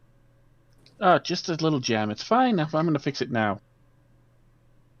 Oh, just a little jam. It's fine. I'm going to fix it now.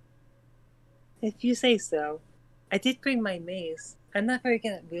 If you say so. I did bring my mace. I'm not very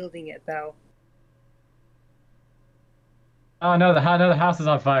good at wielding it, though. Oh no, the house is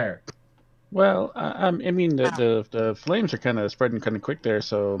on fire. Well, I mean, the flames are kind of spreading kind of quick there,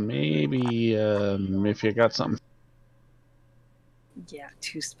 so maybe if you got something. Yeah,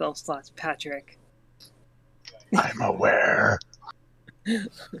 2 spell slots, Patrick. I'm aware.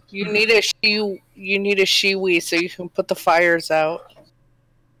 You need a shiwi so you can put the fires out.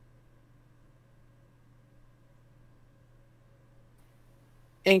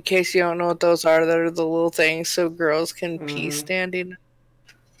 In case you don't know what those are, they're the little things so girls can pee standing.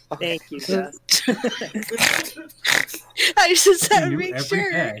 Okay. Thank you, Gus. I just had to You make every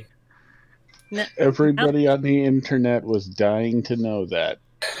sure. day. Everybody on the internet was dying to know that.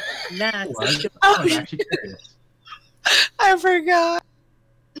 Max, I'm actually curious. I forgot.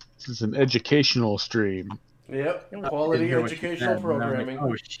 This is an educational stream. Yep. Didn't Quality hear what you educational said, and I'm like, programming.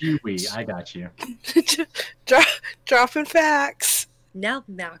 oh, shiwi, I got you. Dropping facts. now,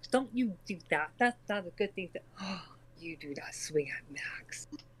 Max, don't you do that. That's not a good thing to... You do not swing at Max.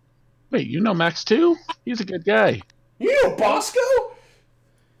 Wait, you know Max too? He's a good guy. You know Bosco?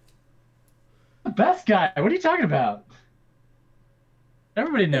 The best guy. What are you talking about?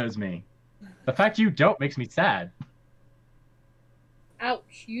 Everybody knows me. The fact you don't makes me sad.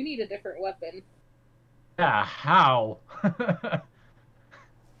 Ouch, you need a different weapon. Yeah, how?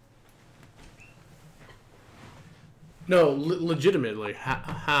 No, legitimately.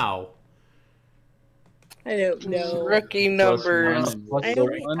 How? I don't know. Rookie Plus numbers. one and I plus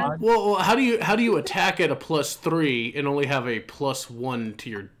only one. have- Well, how do you attack at a +3 and only have a +1 to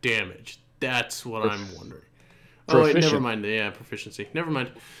your damage? That's what I'm wondering. Oh wait, never Proficient. mind. Yeah, proficiency. Never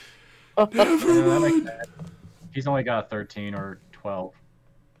mind. Yeah, that makes sense. He's only got a 13 or 12.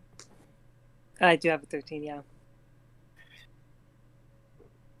 I do have a 13, yeah.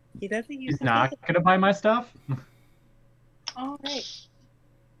 He doesn't use He's not gonna buy my stuff? Alright.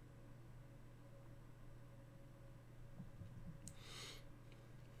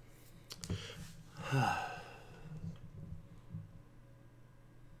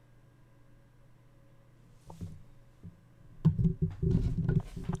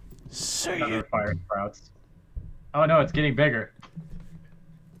 Another fire sprouts. Oh no, it's getting bigger.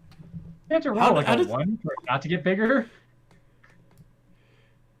 You have to roll How like did- a 1 for it not to get bigger?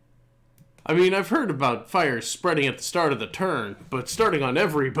 I mean, I've heard about fires spreading at the start of the turn, but starting on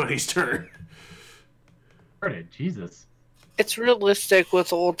everybody's turn. Jesus. It's realistic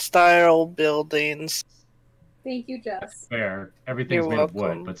with old style buildings. Thank you, Jess. Fair. Everything's You're made of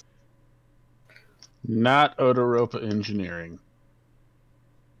welcome. wood, but Not Odoropa Engineering.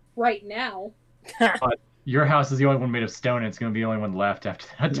 Right now. your house is the only one made of stone, and it's going to be the only one left after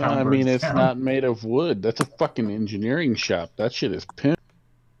that No, town I mean, burns it's down. not made of wood. That's a fucking engineering shop. That shit is pimp.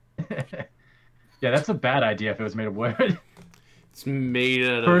 Yeah, that's a bad idea if it was made of wood. It's made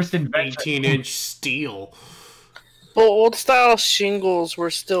out First of invention. 18-inch steel. Well, old style shingles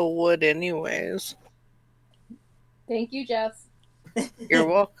were still wood anyways. Thank you, Jess. You're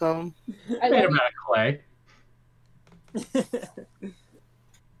welcome. I Made love them you. out of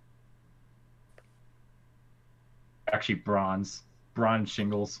clay. Actually, bronze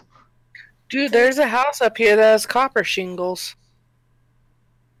shingles. Dude, there's a house up here that has copper shingles.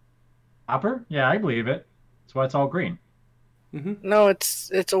 Copper? Yeah, I believe it. That's why it's all green. No,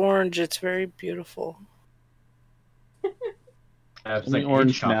 it's orange. It's very beautiful. It's Only like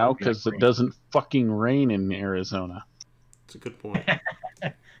orange each copper now would be like because it green. doesn't fucking rain in Arizona. That's a good point.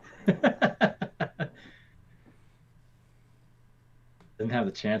 Didn't have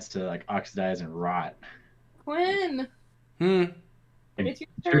the chance to like oxidize and rot. Quinn, Hmm. it's your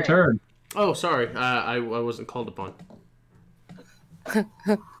It's turn. your turn. Oh, sorry. I wasn't called upon.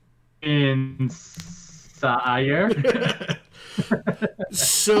 In Sire.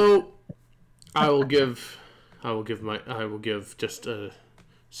 So, I will give just a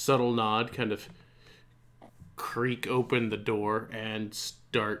subtle nod, kind of creak open the door and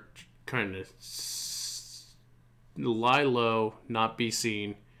start kind of lie low, not be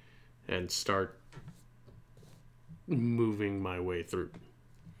seen, and start moving my way through.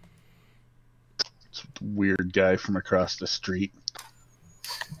 It's a weird guy from across the street.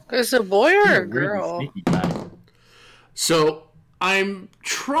 Is it a boy or a You're a weird and girl? sneaky guy. So I'm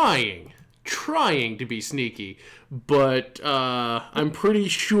trying to be sneaky, but I'm pretty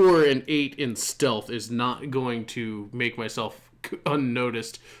sure an 8 in stealth is not going to make myself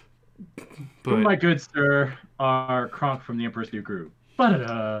unnoticed. You, But my good sir, are Kronk from the Emperor's New Groove.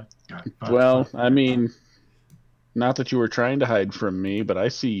 Ba-da-da. Well, I mean, not that you were trying to hide from me, but I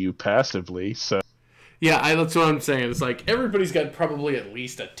see you passively, so yeah, that's what I'm saying. It's like everybody's got probably at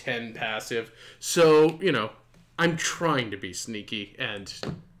least a 10 passive. So, I'm trying to be sneaky and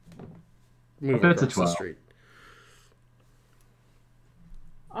move That's a across the 12. street.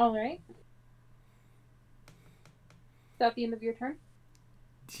 All right. Is that the end of your turn?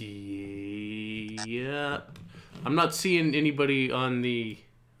 Yeah. I'm not seeing anybody on the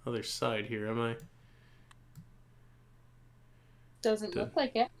other side here, am I? Doesn't look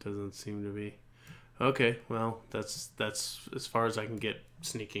like it. Doesn't seem to be. Okay, well, that's as far as I can get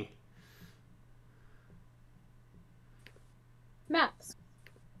sneaking. Max.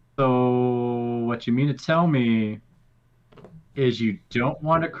 So, what you mean to tell me is you don't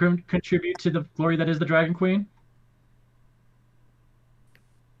want to contribute to the glory that is the Dragon Queen?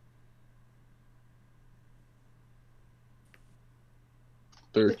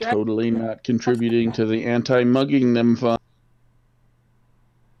 they're totally not contributing to the anti-mugging them fund.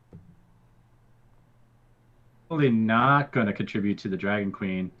 Totally not going to contribute to the Dragon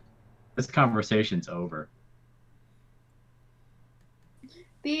Queen. This conversation's over.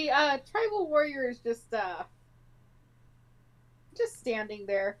 The tribal warrior is just standing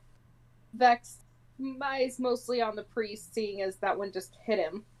there. Vex, eyes mostly on the priest, seeing as that one just hit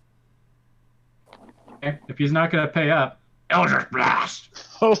him. Okay, if he's not going to pay up, Eldritch Blast!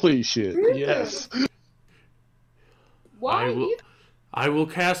 Holy shit, yes. Why? I will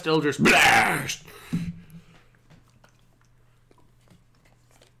cast Eldritch Blast.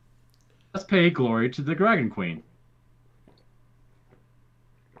 Let's pay glory to the Dragon Queen.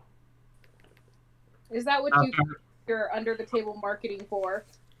 Is that what you're under the table marketing for?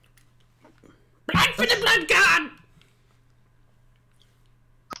 Blood for the blood god.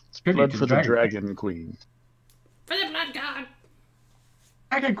 Blood for the Dragon Queen. For the blood god.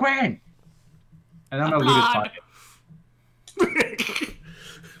 Dragon Queen! And I'm going to leave his pocket.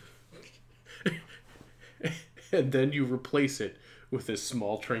 And then you replace it with this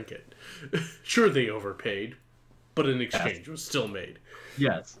small trinket. Sure, they overpaid, but an exchange was still made.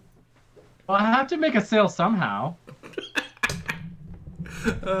 Yes. Well, I have to make a sale somehow.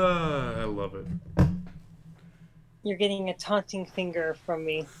 I love it. You're getting a taunting finger from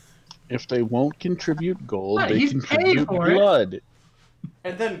me. If they won't contribute gold, What? they He's contribute paid for it. blood.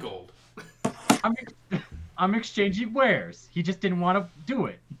 And then gold. I'm exchanging wares. He just didn't want to do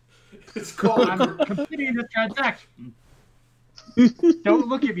it. It's called I'm completing this transaction. Don't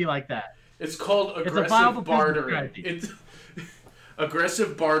look at me like that. It's called It's a aggressive viable business bartering. strategy. It's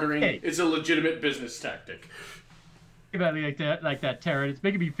aggressive bartering Hey. is a legitimate business tactic. Think about it like that, Tara. It's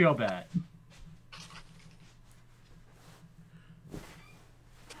making me feel bad.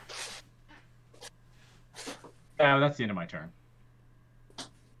 Oh, that's the end of my turn.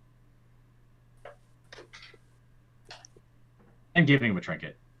 I'm giving him a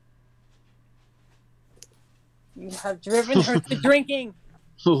trinket. You have driven her to drinking.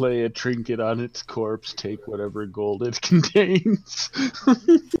 Lay a trinket on its corpse, take whatever gold it contains.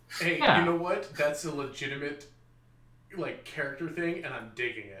 Hey, Yeah. you know what? That's a legitimate, like, character thing, and I'm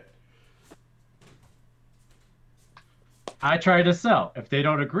digging it. I try to sell. If they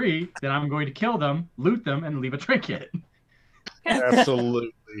don't agree, then I'm going to kill them, loot them, and leave a trinket.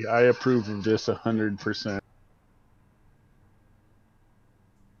 Absolutely. I approve of this 100%.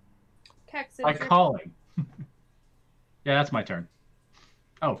 Kex, By it's your calling. Yeah, that's my turn.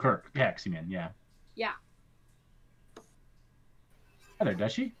 Oh, Kirk. Hex, you mean, yeah. Yeah. Hi there,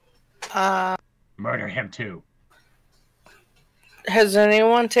 does she? Murder him too. Has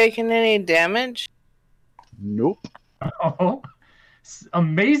anyone taken any damage? Nope. Oh,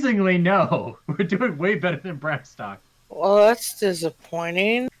 amazingly, no. We're doing way better than Brackstock. Well, that's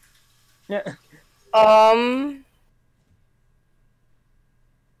disappointing. Yeah.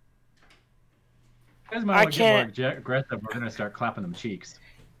 Guys might I want to get more aggressive. We're gonna start clapping them cheeks.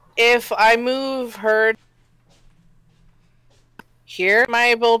 If I move her here, am I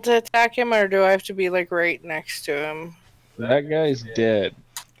able to attack him, or do I have to be like right next to him? That guy's dead.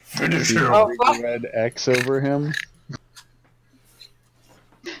 Finish See him. the Oh, big red X over him?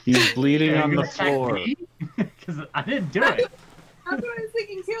 He's bleeding Yeah, on you the attack floor. me? Because I didn't do it. That's what I was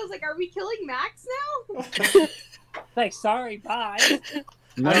thinking too. I was like, are we killing Max now? Like, sorry, bye.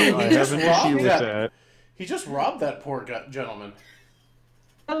 No, I mean, he I just have an robbed issue with that. that. He just robbed that poor gentleman.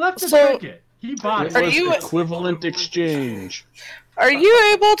 I left the So- trinket. He bought It it. Are was you- equivalent exchange. Are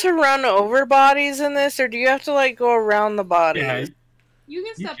you able to run over bodies in this, or do you have to like go around the bodies? Yeah, You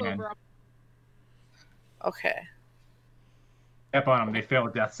can You step can. over him. Okay. step on them. They fail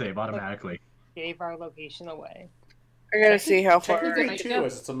a death save automatically. Gave our location away. I gotta see how far. Technically, I too, can.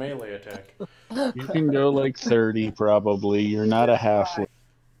 as it's a melee attack. You can go like 30 probably. You're not a halfway. I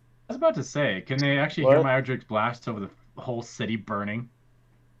was about to say, can they actually hear What? my Eldritch Blast over the whole city burning?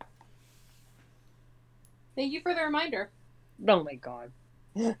 Thank you for the reminder. Oh my god.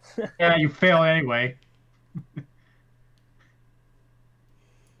 Yeah, you fail anyway.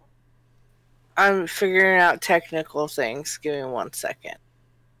 I'm figuring out technical things. Give me 1 second.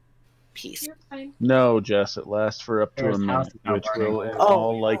 Peace. You're fine. No, Jess, it lasts for up to There's a minute, houses not which burning. will in Oh.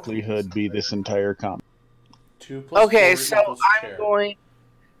 all likelihood be this entire combat. 2 plus Okay, 4 so equals I'm chair. going.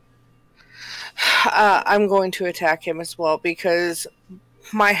 I'm going to attack him as well because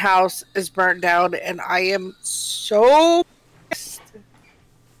my house is burnt down and I am so pissed.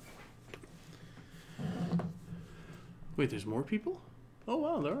 Wait, there's more people? Oh,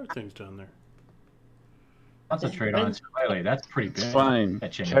 wow, there are things down there. Concentrate on Twilight. That's pretty It's big. fine.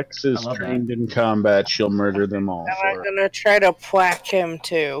 That chin. Hex is I love that. trained in combat. She'll murder them all And I'm for it. gonna try to whack him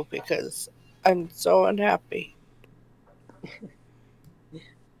too because I'm so unhappy.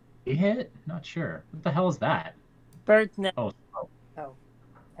 He hit? Not sure. What the hell is that? Bird's nest. Oh,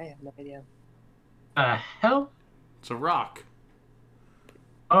 I have no idea. hell? It's a rock.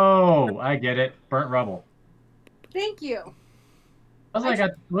 Oh, I get it. Burnt rubble. Thank you. I was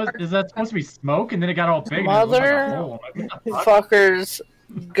like, is that supposed to be smoke? And then it got all big. And it looked like a Mother- hole. I'm like, what the fuck? Fucker's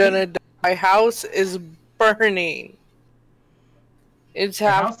gonna die. My house is burning. It's The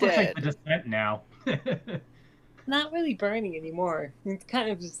half house looks like dead. the Descent now. Not really burning anymore. It's kind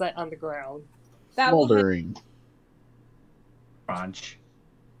of just like on the ground. That will hit. Smoldering. Crunch.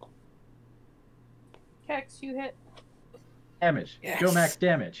 Kex, you hit. Damage. Yes. Go max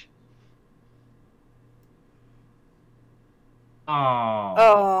damage. Oh,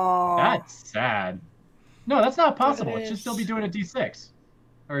 Oh, that's sad. No, that's not possible. It should is. still be doing a D6.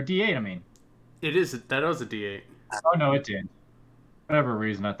 Or a D8, I mean. It is. That was a D8. Oh, no, it did. For whatever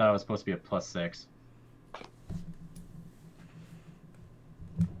reason, I thought it was supposed to be a +6.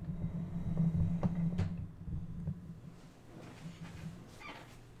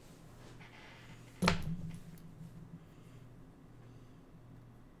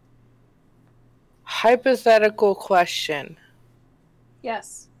 hypothetical question.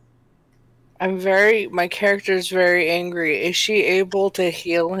 Yes. My character's very angry. Is she able to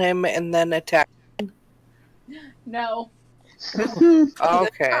heal him and then attack? No.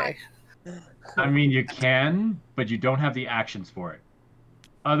 Okay. I mean, you can, but you don't have the actions for it.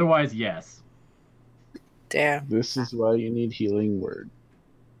 Otherwise, yes. Damn. This is why you need healing word.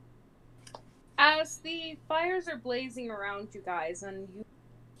 As the fires are blazing around you guys, and you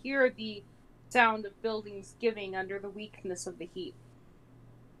hear the sound of buildings giving under the weakness of the heat,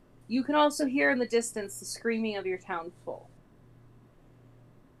 you can also hear in the distance the screaming of your townsfolk.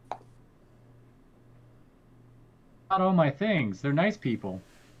 Not all my things. They're nice people.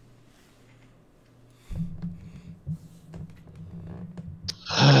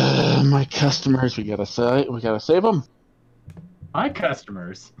 My customers, we gotta save them. My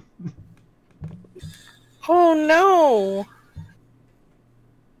customers. Oh no!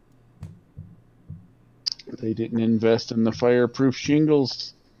 They didn't invest in the fireproof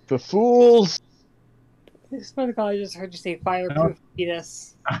shingles. The fools! I swear to God, I just heard you say fireproof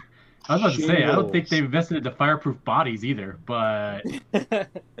fetus. I was about to say, I don't think Shingles. they've invested into fireproof bodies either, but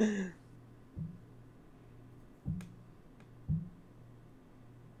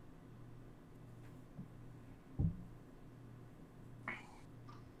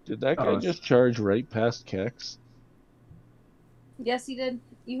Did that guy Oh, just charge right past Kex? Yes, he did.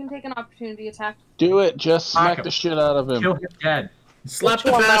 You can take an opportunity attack. Do it! Just Smack smack him. the shit out of him. kill him dead. Slap Which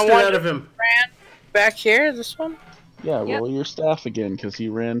the one? That bastard one out of that him. Ran back here, this one? Yeah, Yep. roll your staff again, because he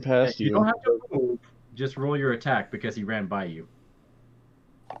ran past You you. don't have to move. Just roll your attack because he ran by you.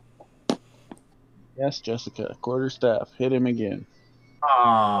 Yes, Jessica. Quarter staff. Hit him again.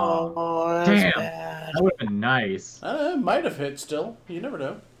 Aww. Oh, that's Damn. bad. That would have been nice. Might have hit still. You never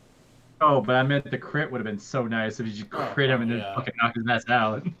know. Oh, but I meant the crit would have been so nice if you just crit him and then yeah. fucking knock his ass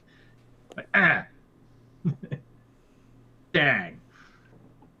out. Like, ah. Dang.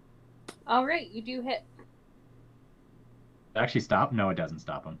 Alright, you do hit. Actually stop? No, it doesn't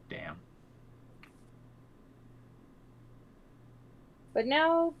stop him. Damn. But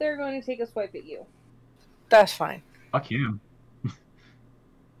now they're going to take a swipe at you. That's fine. Fuck him.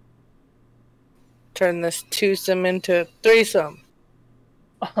 Turn this twosome into threesome.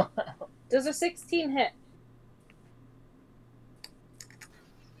 Does a 16 hit?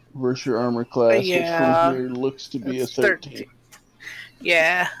 Versus your armor class, which Yeah. from here looks to be It's a 13.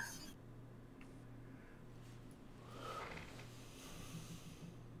 Yeah.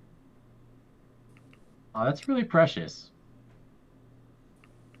 Oh, that's really precious.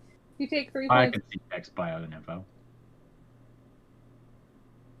 You take 3 I points. can see text bio info.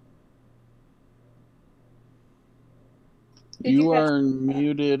 Did you You catch- are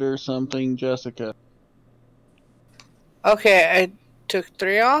muted or something, Jessica. Okay, I took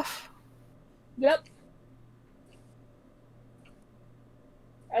 3 off. Yep.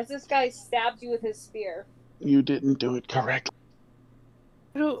 As this guy stabs you with his spear. You didn't do it correctly.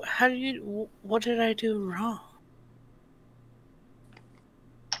 What did I do wrong?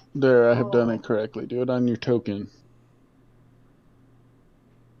 There, I have done it correctly. Do it on your token.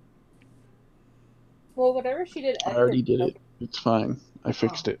 Well, whatever she did. I already did it. It's fine. I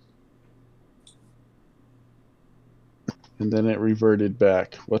fixed it. And then it reverted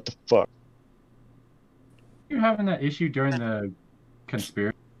back. What the fuck? You having that issue during the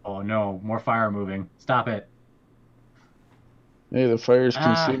conspiracy? Oh no, more fire moving. Stop it. Hey, the fire's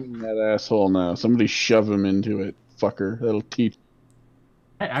Ah. consuming that asshole now. Somebody shove him into it, fucker. That'll teach.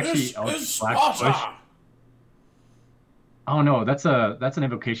 Actually, Black Push. Oh no, that's an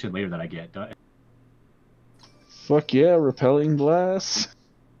invocation later that I get. Fuck yeah, repelling blast.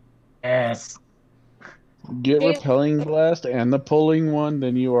 Yes. Get Hey. repelling blast and the pulling one,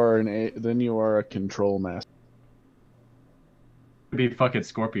 then you are a control master. Be fucking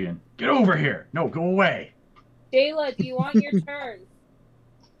Scorpion. Get over here. No, go away. Jayla, do you want your turn?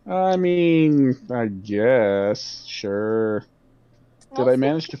 I mean, I guess. Sure. Did I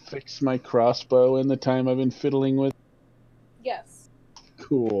manage to fix my crossbow in the time I've been fiddling with? Yes.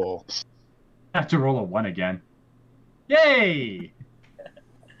 Cool. I have to roll a 1 again. Yay!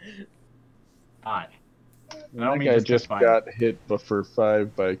 Hot. I don't That mean guy just just fire. got hit for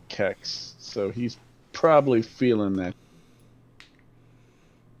 5 by Kex, so he's probably feeling that.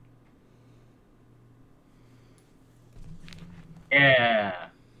 Yeah.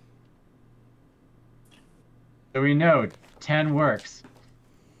 So we know 10 works.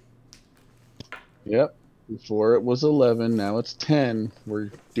 Yep. Before it was 11, now it's 10.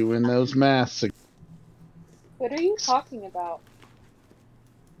 We're doing those maths. What are you talking about?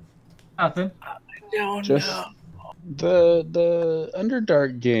 Nothing. No, Just no. the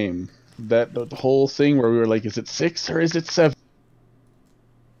Underdark game. That the whole thing where we were like, is it 6 or is it 7?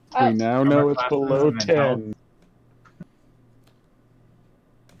 Oh. We now know it's Classes below and then health. 10.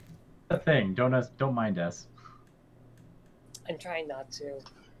 The thing. Don't mind us. I'm trying not to.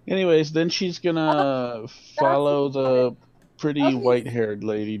 Anyways, then she's gonna follow the pretty Okay. white-haired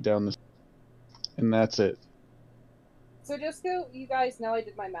lady down the, and that's it. So just go, you guys know I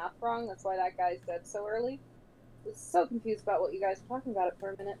did my math wrong. That's why that guy's dead so early. I was so confused about what you guys were talking about it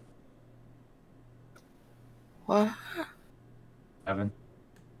for a minute. What? Evan.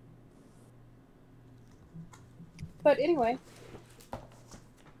 But anyway.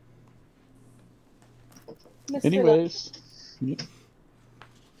 Mr. Anyways,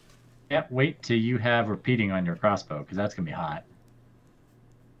 Can't wait till you have repeating on your crossbow, because that's going to be hot.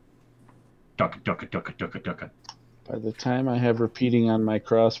 Ducka, ducka, ducka, ducka, ducka. by the time I have repeating on my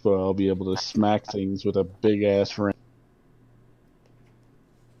crossbow, I'll be able to smack things with a big ass ring.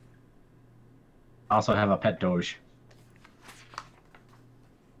 I also have a pet doge.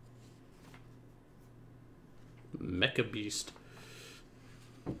 Mecha Beast.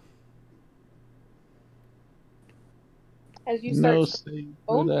 As you start No save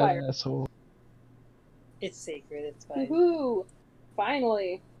own for that fire. asshole. It's sacred. It's fine. Woohoo!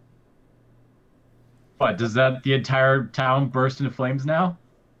 Finally. What, does that the entire town burst into flames now?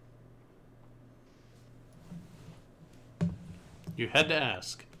 You had to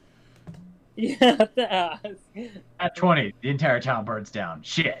ask. You have to ask. At 20, the entire town burns down.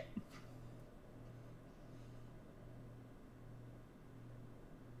 Shit.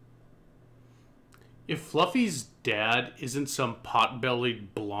 If Fluffy's dad isn't some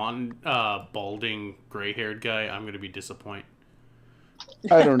pot-bellied, blonde, balding, gray-haired guy, I'm gonna be disappointed.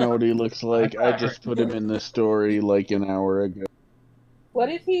 I don't know what he looks like. I just put him in the story like an hour ago. What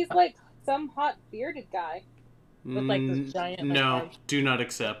if he's like some hot bearded guy? With, like, those giant, like, No, arms. do not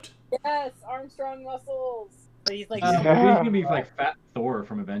accept. Yes, Armstrong muscles. But he's like, He's gonna be like Fat Thor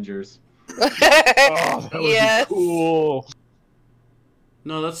from Avengers. Oh, that would Yes. be cool.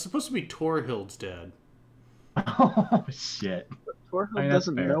 No, that's supposed to be Torhild's dad. Oh shit. Torhill I mean, that's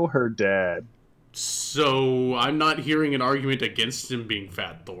doesn't fair. know her dad. So I'm not hearing an argument against him being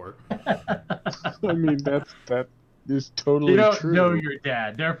Fat Thor. I mean, that is totally You don't true. know your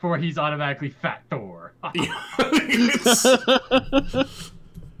dad, therefore he's automatically Fat Thor.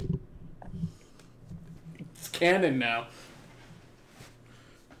 It's canon now.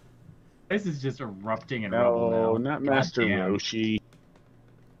 This is just erupting in rubble No, now. not Master Goddamn. Roshi.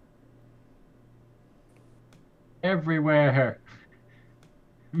 Everywhere.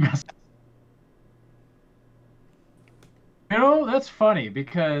 You know, that's funny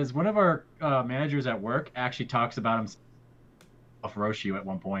because one of our managers at work actually talks about himself Roshi at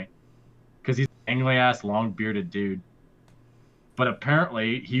one point. Because he's an angly ass, long bearded dude. But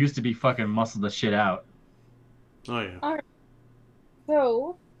apparently, he used to be fucking muscled the shit out. Oh yeah.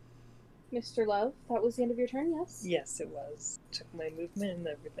 So, Mr. Love, that was the end of your turn, yes? yes, it was. Took my movement and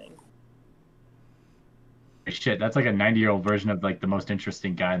everything. Shit, that's like a 90-year-old version of like the most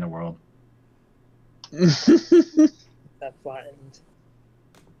interesting guy in the world. That flattened.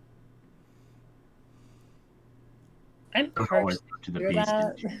 I'm Always parched. go to the Hear beast.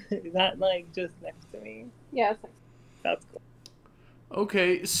 that? Is that like just next to me? Yeah, it's That's cool.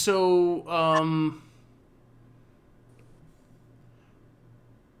 Okay, so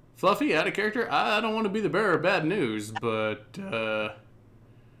Fluffy, out of character. I don't want to be the bearer of bad news, but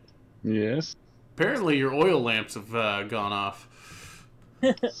Yes. apparently your oil lamps have gone off.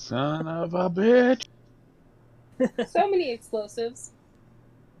 Son of a bitch. so many explosives.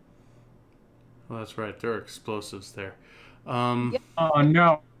 Well, that's right. There are explosives there. Yep. Oh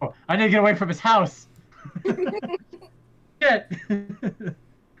no! I need to get away from his house. Shit!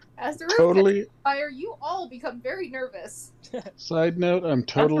 As the roof Totally. catches fire, you all become very nervous. Side note, I'm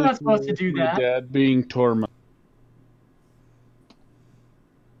totally not supposed to cool do with my that. dad being Torma.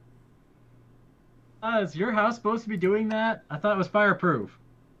 Is your house supposed to be doing that? I thought it was fireproof.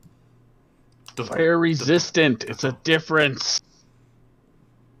 Fire resistant. It's a difference.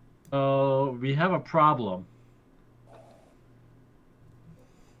 Oh, we have a problem.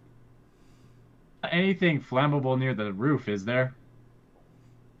 Anything flammable near the roof, is there?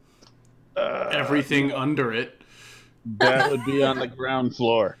 Everything under it. That would be on the ground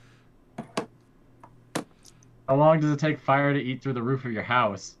floor. How long does it take fire to eat through the roof of your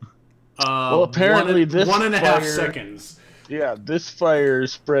house? Well, apparently this 1.5 fire- seconds. Yeah, this fire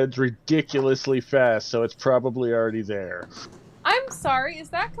spreads ridiculously fast, so it's probably already there. I'm sorry, is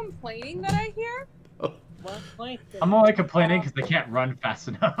that complaining that I hear? 1 point. I'm only complaining because they can't run fast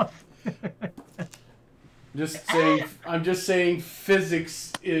enough. I'm just saying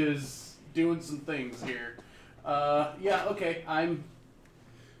physics is doing some things here. Yeah, okay. I'm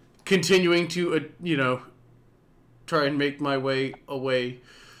continuing to, try and make my way away.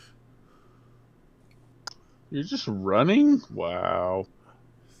 You're just running? Wow.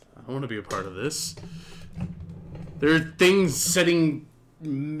 I want to be a part of this. There are things setting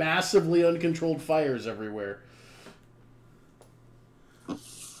massively uncontrolled fires everywhere.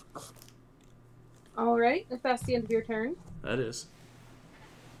 All right, if that's the end of your turn. That is.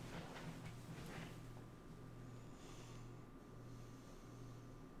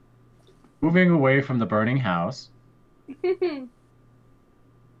 Moving away from the burning house.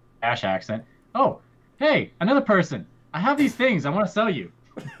 Ash accent. Oh, hey, another person. I have these things I want to sell you.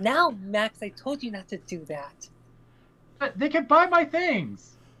 Now, Max, I told you not to do that. But they can buy my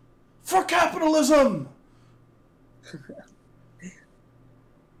things. For capitalism!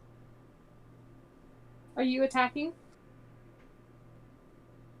 Are you attacking?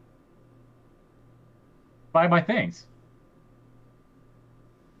 Buy my things.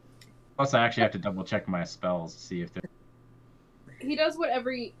 Plus, I actually have to double check my spells to see if they're... He does what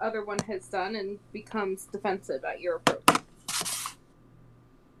every other one has done and becomes defensive at your approach.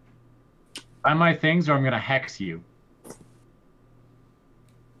 Buy my things or I'm going to hex you.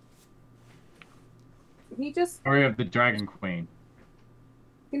 He just Story of the Dragon Queen.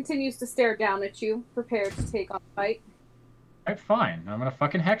 continues to stare down at you, prepared to take on the fight. Alright, fine. I'm going to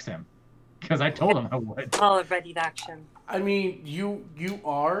fucking hex him. Because I told him I would. All ready to action. I mean, you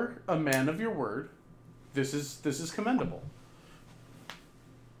are a man of your word. This is commendable.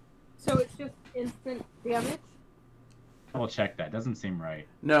 So it's just instant damage? Double check that. Doesn't seem right.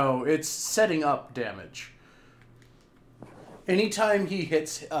 No, it's setting up damage. Anytime he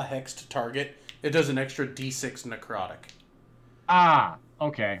hits a hexed target, it does an extra d6 necrotic. Ah,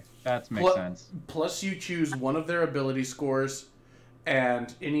 okay. That makes sense. Plus you choose one of their ability scores,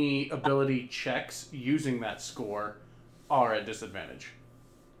 and any ability checks using that score are at disadvantage.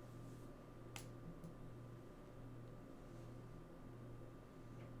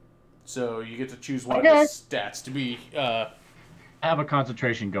 So you get to choose one of the stats to be... I have a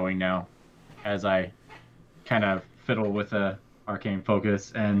concentration going now, as I kind of fiddle with a arcane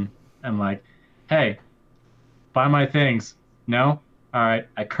focus, and I'm like, hey, buy my things. No? Alright,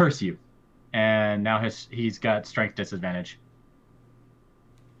 I curse you. And now he's got strength disadvantage.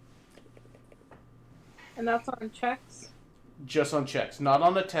 And that's on checks? Just on checks. Not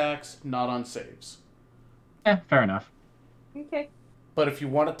on attacks, not on saves. Fair enough. Okay. But if you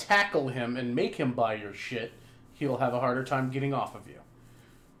want to tackle him and make him buy your shit, he'll have a harder time getting off of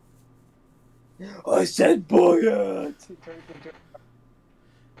you. I said buy it!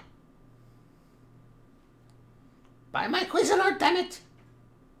 Buy my Cuisinart, damn it!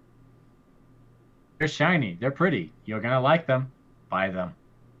 They're shiny. They're pretty. You're gonna like them. Buy them.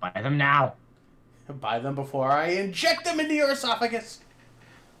 Buy them now. Buy them before I inject them into your esophagus!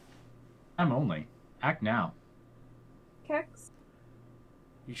 I'm only. Act now. Kex?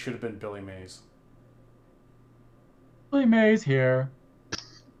 You should have been Billy Mays. Billy Mays here.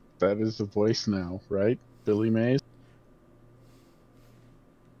 That is the voice now, right? Billy Mays?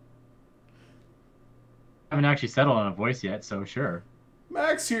 I haven't actually settled on a voice yet, so sure.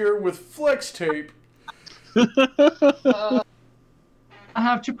 Max here with flex tape. I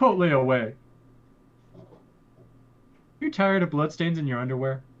have Chipotle away. You tired of bloodstains in your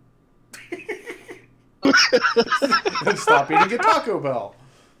underwear? Then stop eating at Taco Bell.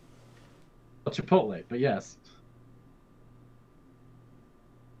 Well, Chipotle, but yes.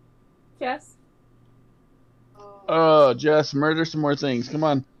 Jess? Oh, Jess, murder some more things. Come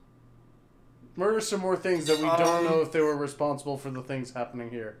on. Murder some more things that we don't know if they were responsible for the things happening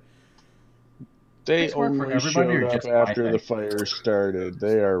here. They This work for only everybody or showed up just my after thing? the fire started.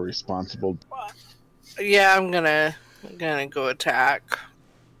 They are responsible. Yeah, I'm gonna go attack.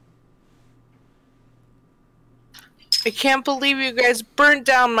 I can't believe you guys burnt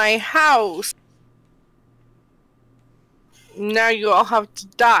down my house. Now you all have to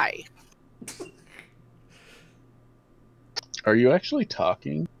die. Are you actually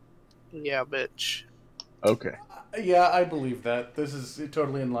talking? Yeah, bitch. Okay. Yeah, I believe that. This is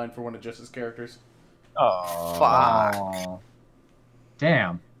totally in line for one of Jess's characters. Oh. Fuck. Aw.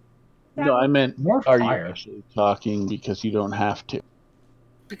 Damn. No, I meant, More are you fire. actually talking because you don't have to?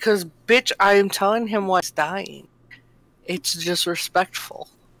 Because, bitch, I am telling him why he's dying. It's disrespectful.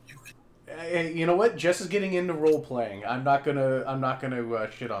 Hey, you know what? Jess is getting into role playing. I'm not gonna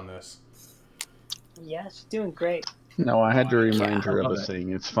shit on this. Yeah, she's doing great. No, I had to remind Yeah, her I of a love it.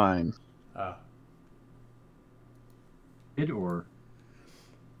 thing. It's fine. It or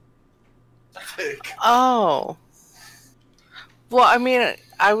Oh. Well, I mean,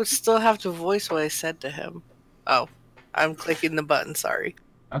 I would still have to voice what I said to him. Oh, I'm clicking the button, sorry.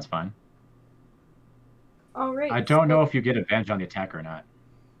 that's fine. Alright. I don't know if you get advantage on the attack or not.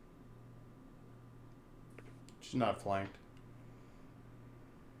 She's not flanked.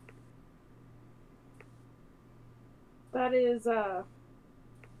 That is,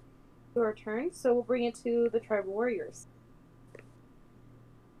 your turn, so we'll bring it to the tribal warriors.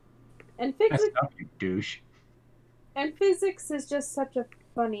 And Nice physics stuff, you douche. is just such a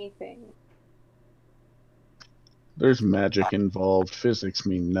funny thing. There's magic involved. Physics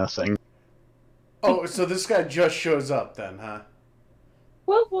mean nothing. Oh, so this guy just shows up then, huh?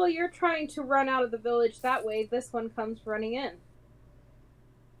 Well, while you're trying to run out of the village that way, this one comes running in.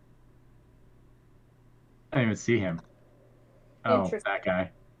 I don't even see him. Oh, Interesting. that guy.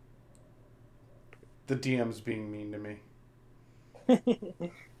 The DM's being mean to me.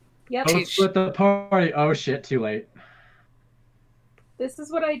 Yep. Oh, split the party. Oh shit, too late. This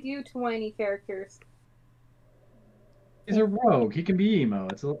is what I do to whiny characters. He's a rogue. He can be emo.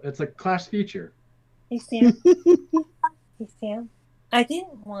 It's a class feature. Hey, Sam. Hey, Sam. I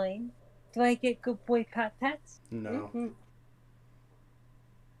didn't whine. Do I get good boy pat pats? No. Mm-hmm.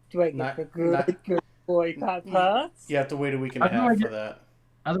 Do I get Not- the good, not- good boy pat pats? You have to wait a week and a How do I half for get- that.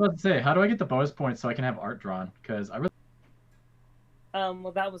 I was about to say, how do I get the bonus points so I can have art drawn? Because I really.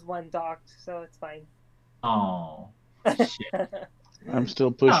 Well, that was one docked, so it's fine. Oh. Shit. I'm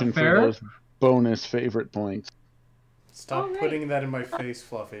still pushing Not for fair. those bonus favorite points. Stop Alright. putting that in my face,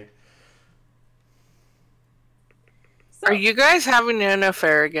 Fluffy. So, Are you guys having an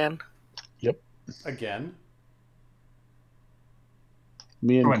affair again? Again?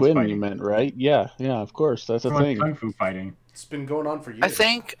 Me and Everyone's Quinn, fighting. you meant, right? Yeah, of course. That's a Everyone's thing. Kung fu fighting. It's been going on for years.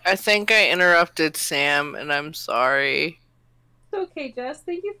 I think I interrupted Sam, and I'm sorry. It's okay, Jess.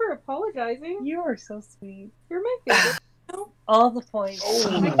 Thank you for apologizing. You are so sweet. You're my favorite. All the points.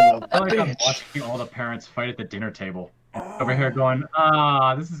 Son of I a feel like I'm bitch. watching all the parents fight at the dinner table. Over here going,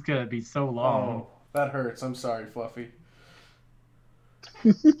 this is gonna be so long. Oh, that hurts. I'm sorry, Fluffy.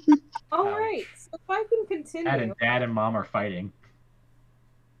 All Ouch. right. So if I can continue. Dad and mom are fighting.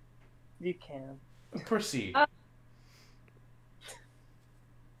 You can. Proceed.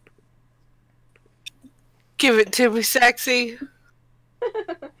 Give it to me, sexy.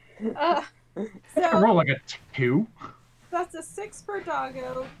 Uh, I so roll like a 2. that's a 6 for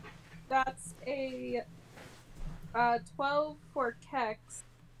Doggo. That's a 12 for Kex,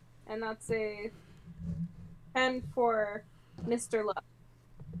 and that's a 10 for Mr. Love.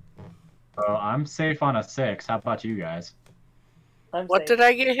 So I'm safe on a 6. How about you guys? What did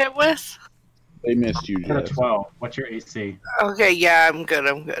I get hit with? They missed you, I got a Jeff. 12. What's your AC? Okay, yeah, I'm good.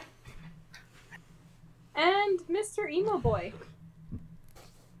 I'm good. And Mr. Emo Boy.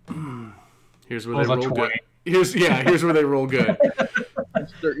 Here's where Rolls they a roll 20. good. Here's where they roll good.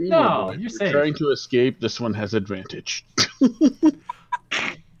 Mr. Emo No, Boy, you're you're safe. trying to escape. This one has advantage.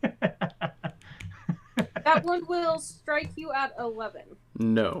 That one will strike you at 11.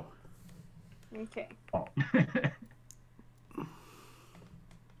 No. Okay.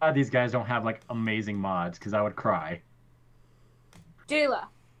 These guys don't have like amazing mods because I would cry. Jayla.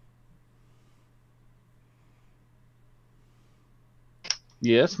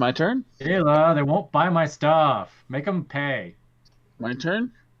 Yes, my turn. Ayla, they won't buy my stuff. Make them pay. My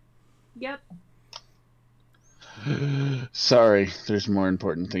turn. Yep. Sorry, there's more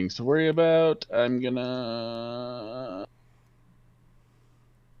important things to worry about. I'm gonna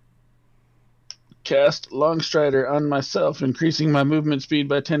cast Longstrider on myself, increasing my movement speed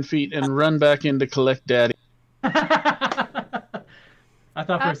by 10 feet, and run back in to collect Daddy. I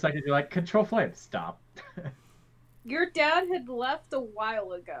thought for a second you're like, control flame. Stop. Your dad had left a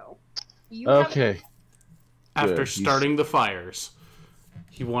while ago. You haven't- Okay. After Good. starting the fires,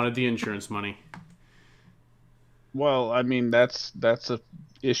 he wanted the insurance money. Well, I mean that's a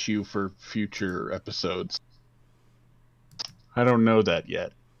issue for future episodes. I don't know that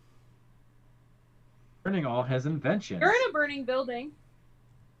yet. Burning all his inventions. You're in a burning building.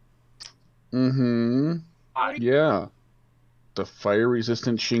 Mm-hmm. Yeah. The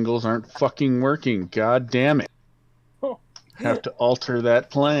fire-resistant shingles aren't fucking working. God damn it. Have to alter that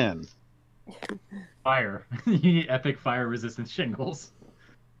plan. Fire. You need epic fire resistant shingles.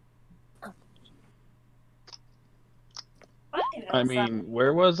 I mean,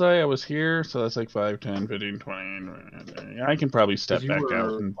 where was I? I was here, so that's like 5, 10, 15, 20. I can probably step 'Cause you back were,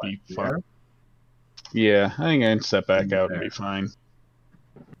 out and what, be there? fine. Yeah, I think I can step back out and There. be fine.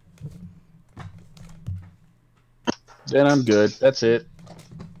 Then I'm good. That's it.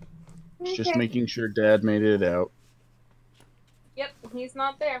 Just Okay. making sure Dad made it out. Yep, he's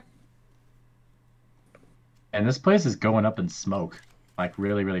not there. And this place is going up in smoke. Like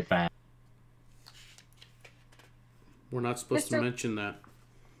really, really fast. We're not supposed to Mr. mention that.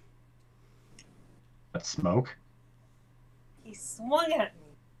 But smoke? He swung at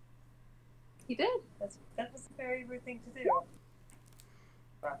me. He did. That was a very rude thing to do.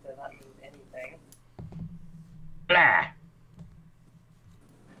 Not that that means anything. Blah!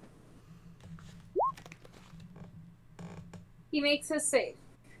 He makes his save.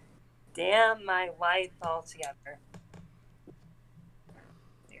 damn my life altogether.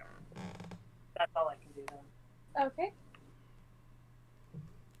 There. That's all I can do then. Okay.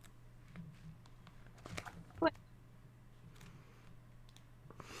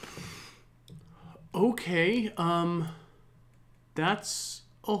 Okay, that's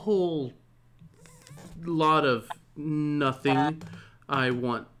a whole lot of nothing I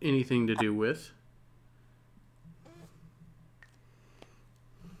want anything to do with.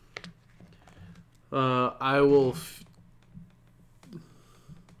 I'll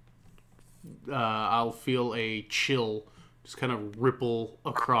feel a chill just kind of ripple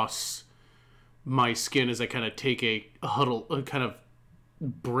across my skin as I kind of take a huddle, kind of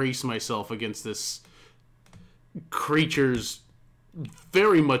brace myself against this creature's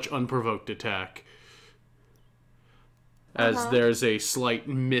very much unprovoked attack. As there's a slight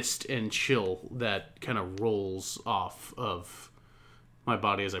mist and chill that kind of rolls off of my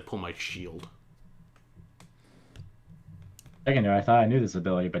body as I pull my shield. Second, I thought I knew this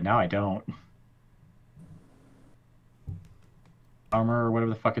ability, but now I don't. Armor, or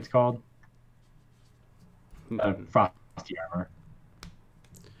whatever the fuck it's called. Frosty armor.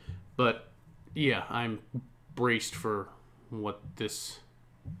 But yeah, I'm braced for what this...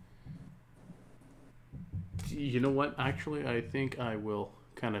 You know what? Actually, I think I will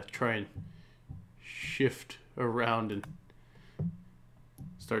kind of try and shift around and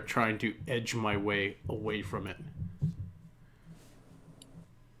start trying to edge my way away from it.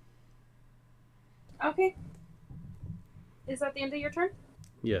 Okay. Is that the end of your turn?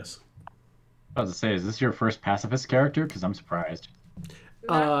 Yes. I was to say, is this your first pacifist character? Because I'm surprised.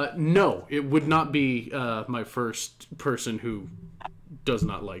 No, it would not be my first person who does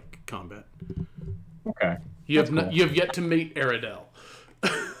not like combat. Okay. You have yet to meet Aradel.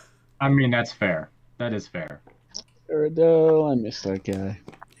 I mean, that's fair. That is fair. Aradel, I miss that guy.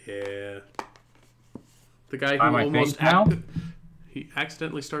 Yeah. The guy Buy who my almost things now? he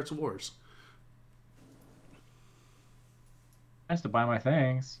accidentally starts wars. Has to buy my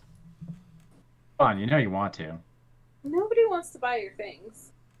things. Come on, you know you want to. Nobody wants to buy your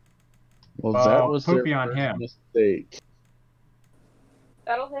things. Well, Oh, that was their poopy on first him. mistake.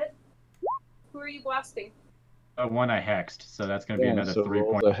 That'll hit. Who are you blasting? One I hexed, so that's going to be another so 3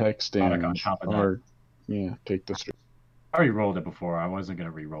 roll points. the hex product damage. on top of that. Or, yeah, take the straight. I already rolled it before. I wasn't going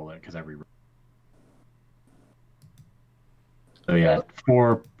to re-roll it because I re-rolled. So yeah,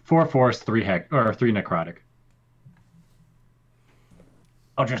 four force, 3 hex, or 3 necrotic.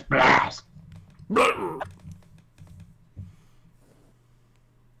 I'll just blast.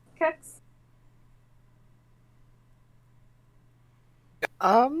 Kex?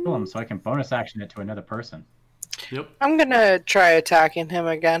 Kill him so I can bonus action it to another person. Yep. I'm gonna try attacking him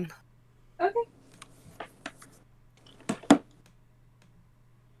again. Okay.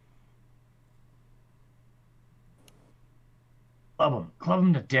 Club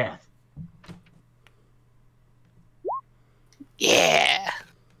him to death. Yeah.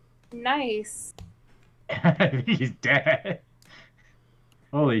 Nice. He's dead.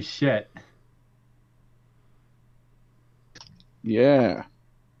 Holy shit. Yeah.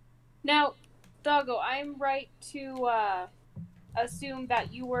 Now, Doggo, I'm right to assume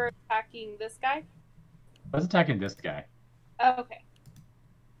that you were attacking this guy? I was attacking this guy. Okay.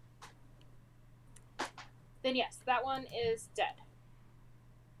 Then yes, that one is dead.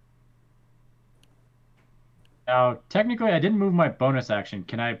 Now, technically, I didn't move my bonus action.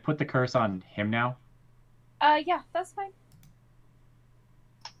 Can I put the curse on him now? Yeah, that's fine.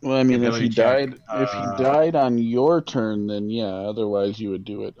 Well, I mean, if Ability he check. died on your turn, then yeah. Otherwise, you would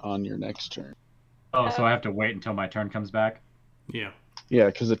do it on your next turn. Oh, so I have to wait until my turn comes back? Yeah. Yeah,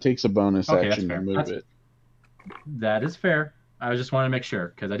 because it takes a bonus Okay, that's action to fair. move it. That is fair. I just wanted to make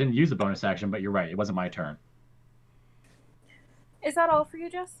sure, because I didn't use the bonus action, but you're right. It wasn't my turn. Is that all for you,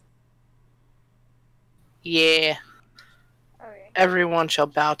 Jess? Yeah. Okay. Everyone shall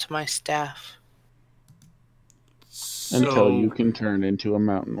bow to my staff. Until you can turn into a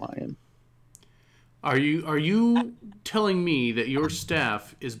mountain lion. Are you telling me that your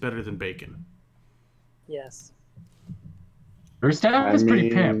staff is better than bacon? Yes. Your staff I is pretty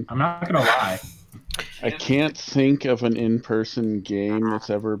mean- pimp. I'm not going to lie. I can't think of an in-person game that's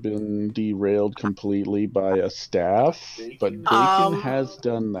ever been derailed completely by a staff, but Bacon has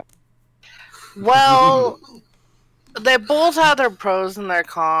done that. Well, they both have their pros and their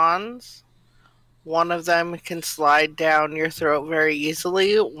cons. One of them can slide down your throat very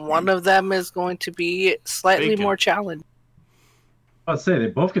easily. One of them is going to be slightly Bacon. more challenging. I'd say they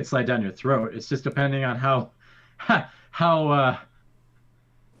both could slide down your throat. It's just depending on how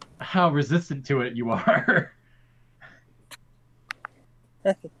resistant to it you are.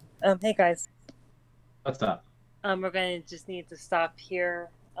 Hey guys. What's up? We're gonna just need to stop here.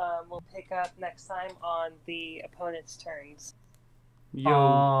 We'll pick up next time on the opponent's turns.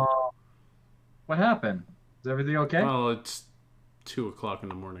 Yo. What happened? Is everything okay? Well, it's 2 o'clock in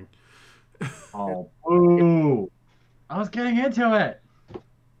the morning. Oh, boo! I was getting into it.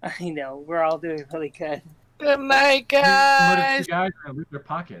 I know, we're all doing really good. Good night, What if guys. you guys are gonna loot their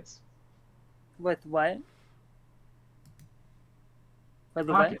pockets? With what? With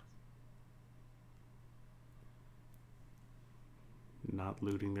the what? Pockets. Not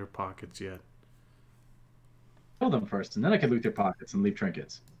looting their pockets yet. Kill them first, and then I can loot their pockets and leave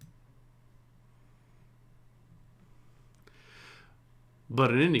trinkets.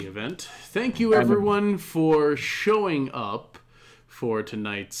 But in any event, thank you everyone for showing up for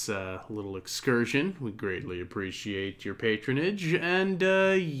tonight's little excursion. We greatly appreciate your patronage. And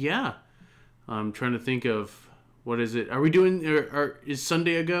yeah, I'm trying to think of, what is it? Are we doing, is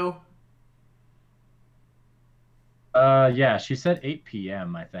Sunday a go? Yeah, she said 8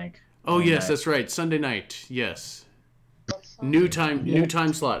 p.m. I think. Oh yes, that's right. Sunday night. Yes. New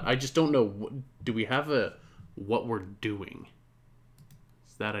time slot. I just don't know. Do we have what we're doing?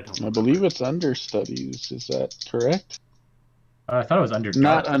 Is that I don't remember. I believe it's understudies. Is that correct? I thought it was under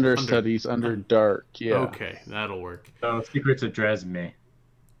Not dark. understudies, under dark. Yeah. Okay, that'll work. So Secrets of Dresme.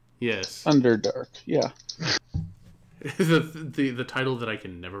 Yes. Under dark. Yeah. the title that I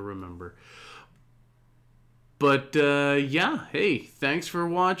can never remember. But yeah, hey, thanks for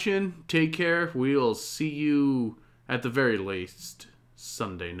watching. Take care. We'll see you at the very least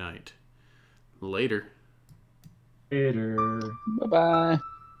Sunday night. Later. Later. Bye-bye.